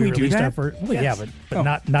after didn't we do released that? our first. Well, Yes. yeah, but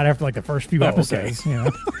not after like the first few episodes. okay. You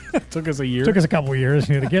know, Took us a year. took us a couple of years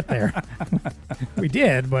to get there. We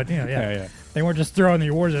did, but Yeah. they weren't just throwing the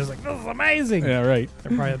awards. It was like, this is amazing. Yeah, right.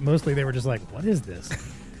 Mostly they were just like, what is this?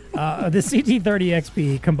 The CT30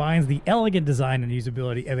 XP combines the elegant design and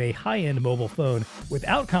usability of a high-end mobile phone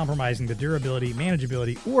without compromising the durability,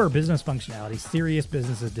 manageability, or business functionality serious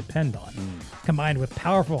businesses depend on. Combined with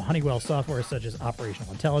powerful Honeywell software such as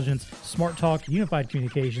Operational Intelligence, Smart Talk, Unified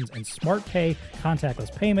Communications, and Smart Pay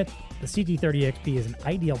contactless payment, the CT30 XP is an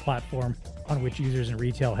ideal platform on which users in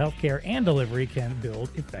retail, healthcare, and delivery can build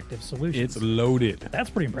effective solutions. It's loaded. That's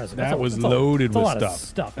pretty impressive. That was that's loaded that's a with lot stuff. Of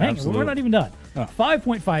stuff. Hang on, Absolutely. we're not even done. Oh.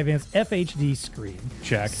 5.5-inch FHD screen.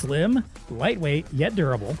 Check. Slim, lightweight, yet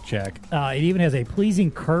durable. Check. It even has a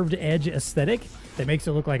pleasing curved edge aesthetic that makes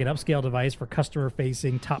it look like an upscale device for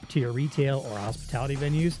customer-facing top-tier retail or hospitality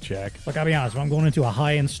venues. Check. Look, I'll be honest. If I'm going into a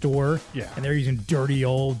high-end store and they're using dirty,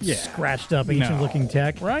 old, scratched-up, ancient-looking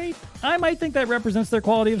tech, right? I might think that represents their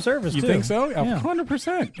quality of service, You too. think so? Yeah.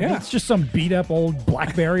 100%. Yeah. It's just some beat-up old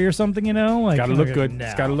BlackBerry or something, Like, Gotta look good. No,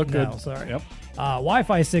 It's gotta look no, good. Sorry. Yep.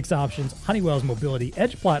 Wi-Fi 6 options, Honeywell's mobility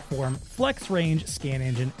edge platform, flex range, scan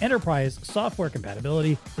engine, enterprise software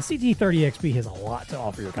compatibility. The CT30 XP has a lot to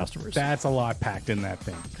offer your customers. That's a lot packed in that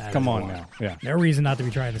thing. That Come is a on lot. now. Yeah. No reason not to be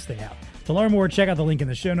trying this thing out. To learn more, check out the link in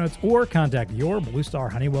the show notes or contact your Blue Star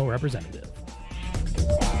Honeywell representative.